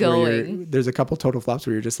flops there's a couple total flops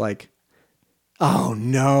where you're just like, oh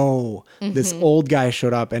no, this old guy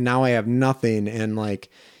showed up and now I have nothing. And like,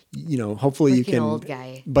 hopefully you can, old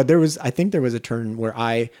guy. But I think there was a turn where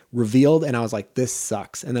I revealed and I was like, this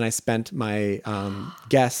sucks. And then I spent my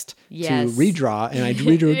guest to redraw and I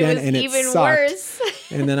redrew again and it even sucked. Worse.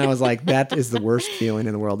 And then I was like, that is the worst feeling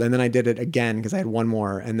in the world. And then I did it again because I had one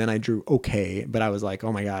more and then I drew okay. But I was like,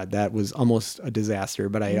 oh my God, that was almost a disaster.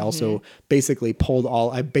 But I also basically pulled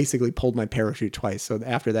my parachute twice. So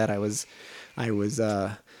after that I was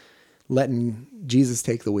letting Jesus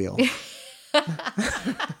take the wheel.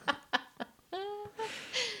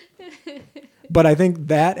 But I think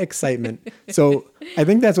that excitement, so I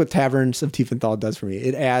think that's what Taverns of Tiefenthal does for me.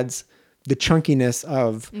 It adds the chunkiness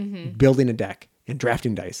of building a deck and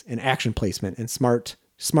drafting dice and action placement and smart,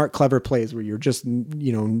 clever plays where you're just,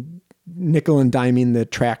 nickel and diming the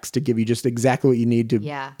tracks to give you just exactly what you need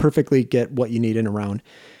to perfectly get what you need in a round.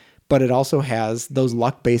 But it also has those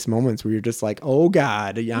luck-based moments where you're just like, oh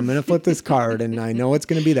God, I'm going to flip this card and I know it's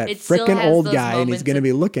going to be that freaking old guy and he's going to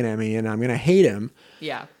be looking at me and I'm going to hate him.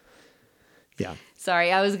 Yeah. Yeah.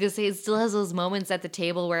 Sorry, I was going to say it still has those moments at the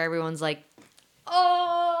table where everyone's like,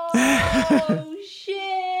 oh, shit.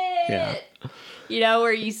 Yeah.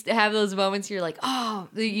 Where you have those moments you're like, oh,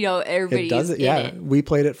 everybody does it. Yeah. We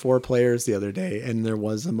played it 4 players the other day and there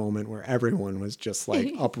was a moment where everyone was just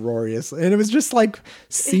like uproarious and it was just like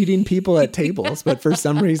seating people at tables. But for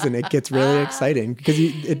some reason it gets really exciting because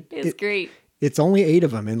it's great. It's only 8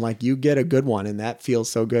 of them and like you get a good one and that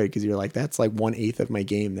feels so good because you're like, that's like 1/8 of my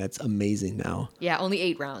game. That's amazing now. Yeah. Only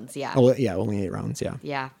 8 rounds. Yeah. Oh yeah. Only 8 rounds. Yeah.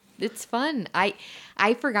 Yeah. It's fun.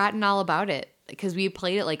 I've forgotten all about it. Because we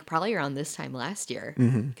played it like probably around this time last year.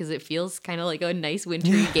 Because it feels kind of like a nice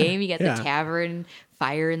wintry game. You got the tavern,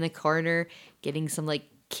 fire in the corner, getting some like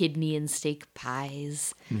kidney and steak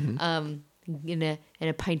pies, and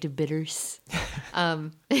a pint of bitters.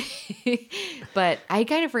 But I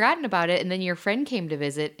kind of forgotten about it. And then your friend came to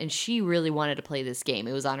visit and she really wanted to play this game.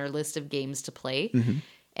 It was on her list of games to play.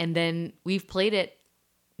 And then we've played it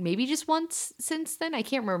maybe just once since then. I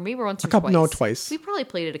can't remember. Maybe once or twice. No, twice. We probably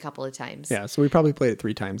played it a couple of times. Yeah, so we probably played it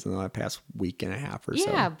 3 times in the past week and a half or so.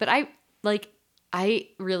 Yeah, but I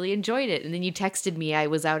really enjoyed it. And then you texted me. I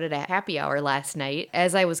was out at a happy hour last night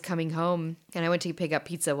as I was coming home and I went to pick up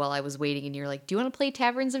pizza while I was waiting. And you're like, do you want to play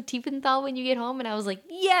Taverns of Tiefenthal when you get home? And I was like,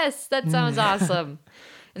 yes, that sounds awesome.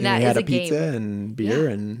 And that we had is a pizza game. And beer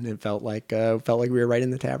and it felt like we were right in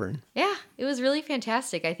the tavern. Yeah, it was really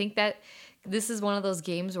fantastic. I think that this is one of those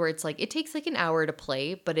games where it's like, it takes like an hour to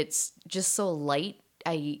play, but it's just so light.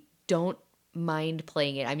 I don't mind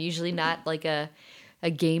playing it. I'm usually not like a a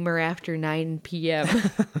gamer after 9 p.m.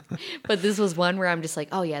 But this was one where I'm just like,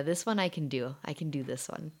 oh yeah, this one I can do. I can do this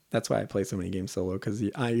one. That's why I play so many games solo, because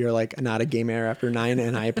you're like not a gamer after 9,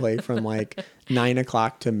 and I play from like 9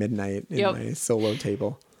 o'clock to midnight in my solo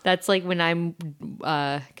table. That's like when I'm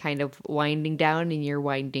kind of winding down and you're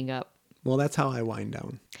winding up. Well, that's how I wind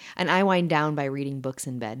down. And I wind down by reading books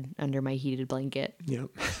in bed under my heated blanket. Yep.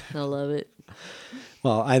 I love it.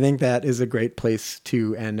 Well, I think that is a great place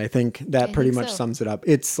to end. I think that pretty much sums it up.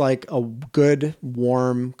 It's like a good,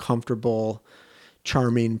 warm, comfortable,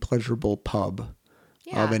 charming, pleasurable pub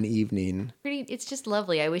of an evening. It's just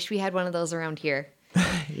lovely. I wish we had one of those around here.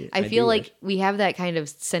 I feel like we have that kind of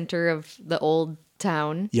center of the old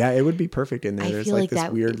town. Yeah, it would be perfect in there. I There's feel like like this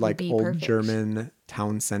that weird, like old perfect. German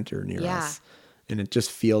town center near us. And it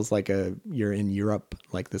just feels like you're in Europe,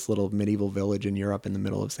 like this little medieval village in Europe in the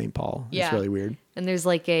middle of St. Paul. Yeah. It's really weird. And there's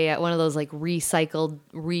like one of those like recycled,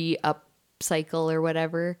 upcycle or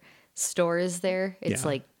whatever stores there. It's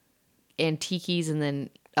like antiques and then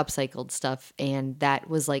upcycled stuff. And that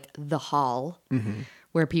was like the hall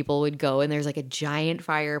where people would go. And there's like a giant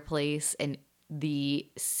fireplace, and the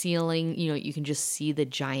ceiling, you can just see the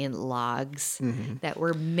giant logs that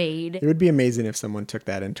were made. It would be amazing if someone took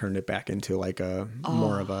that and turned it back into like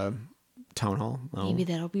more of a town hall. Maybe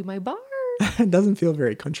that'll be my bar. It doesn't feel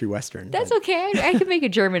very country western. That's okay. I could make a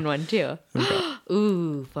German one too. Okay.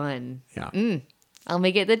 Ooh, fun. Yeah. I'll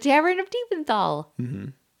make it the Tavern of Tiefenthal.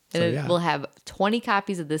 And then we'll have 20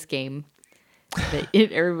 copies of this game that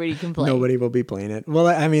everybody can play. Nobody will be playing it. Well,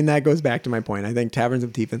 I mean, that goes back to my point. I think Taverns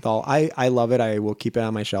of Tiefenthal, I love it. I will keep it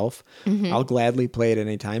on my shelf. I'll gladly play it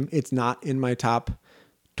anytime. It's not in my top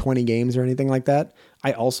 20 games or anything like that.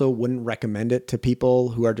 I also wouldn't recommend it to people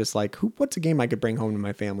who are just like, what's a game I could bring home to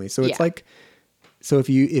my family? So it's like, so if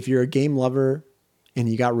you're a game lover and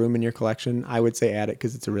you got room in your collection, I would say add it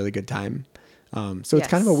because it's a really good time. So it's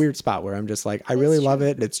kind of a weird spot where I'm just like, I really love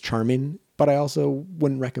it. It's charming, but I also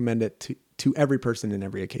wouldn't recommend it to every person in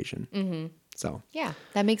every occasion. So yeah,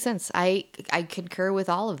 that makes sense. I concur with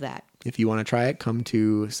all of that. If you want to try it, come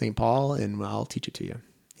to St. Paul and I'll teach it to you.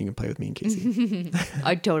 You can play with me and Casey.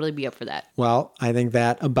 I'd totally be up for that. Well, I think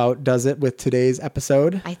that about does it with today's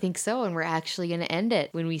episode. I think so. And we're actually going to end it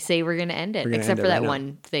when we say we're going to end it, except for that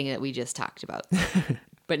one thing that we just talked about.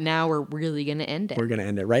 But now we're really going to end it. We're going to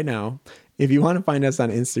end it right now. If you want to find us on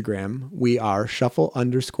Instagram, we are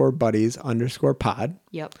shuffle_buddies_pod.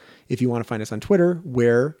 Yep. If you want to find us on Twitter,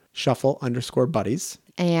 we're shuffle_buddies.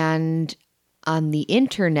 And on the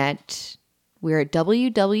internet, we're at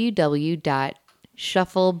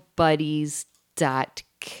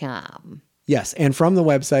www.shufflebuddies.com. Yes, and from the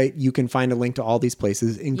website, you can find a link to all these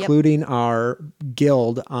places, including our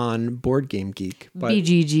guild on Board Game Geek.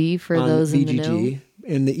 BGG for those in the know.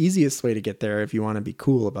 And the easiest way to get there, if you want to be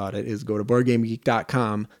cool about it, is go to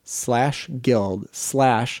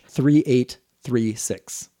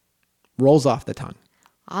boardgamegeek.com/guild/3836. Rolls off the tongue.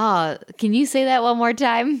 Can you say that one more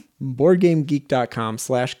time?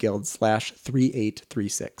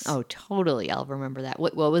 boardgamegeek.com/guild/3836. Oh, totally. I'll remember that.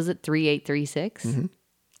 What was it? 3836?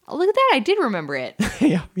 Oh, look at that. I did remember it.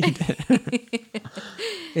 Yeah, you did.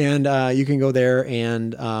 And you can go there,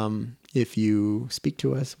 and if you speak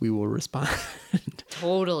to us, we will respond.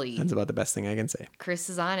 Totally. That's about the best thing I can say. Chris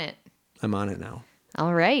is on it. I'm on it now.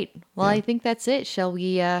 All right. Well, I think that's it. Shall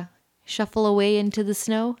we shuffle away into the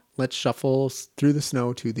snow? Let's shuffle through the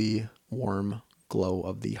snow to the warm glow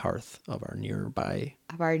of the hearth of our nearby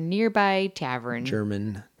tavern.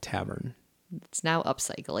 German tavern. It's now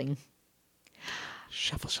upcycling.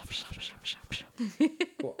 Shuffle, shuffle, shuffle, shuffle, shuffle.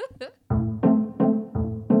 Cool.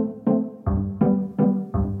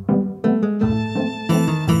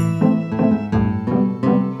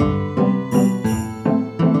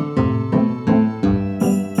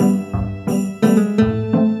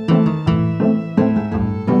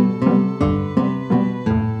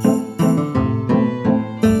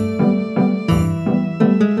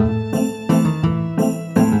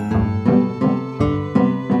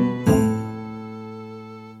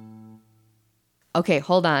 Okay,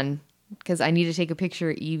 hold on, because I need to take a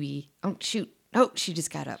picture of Evie. Oh, shoot. Oh, she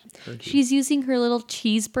just got up. She's using her little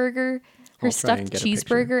cheeseburger, stuffed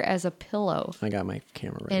cheeseburger as a pillow. I got my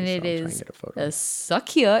camera ready, and so it I'll try and is get a photo. So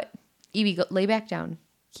cute. Evie, lay back down.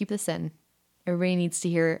 Keep this in. Everybody needs to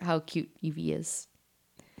hear how cute Evie is.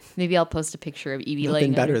 Maybe I'll post a picture of Evie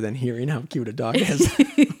laying Nothing better than hearing how cute a dog is.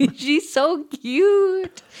 She's so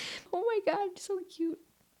cute. Oh my God, so cute.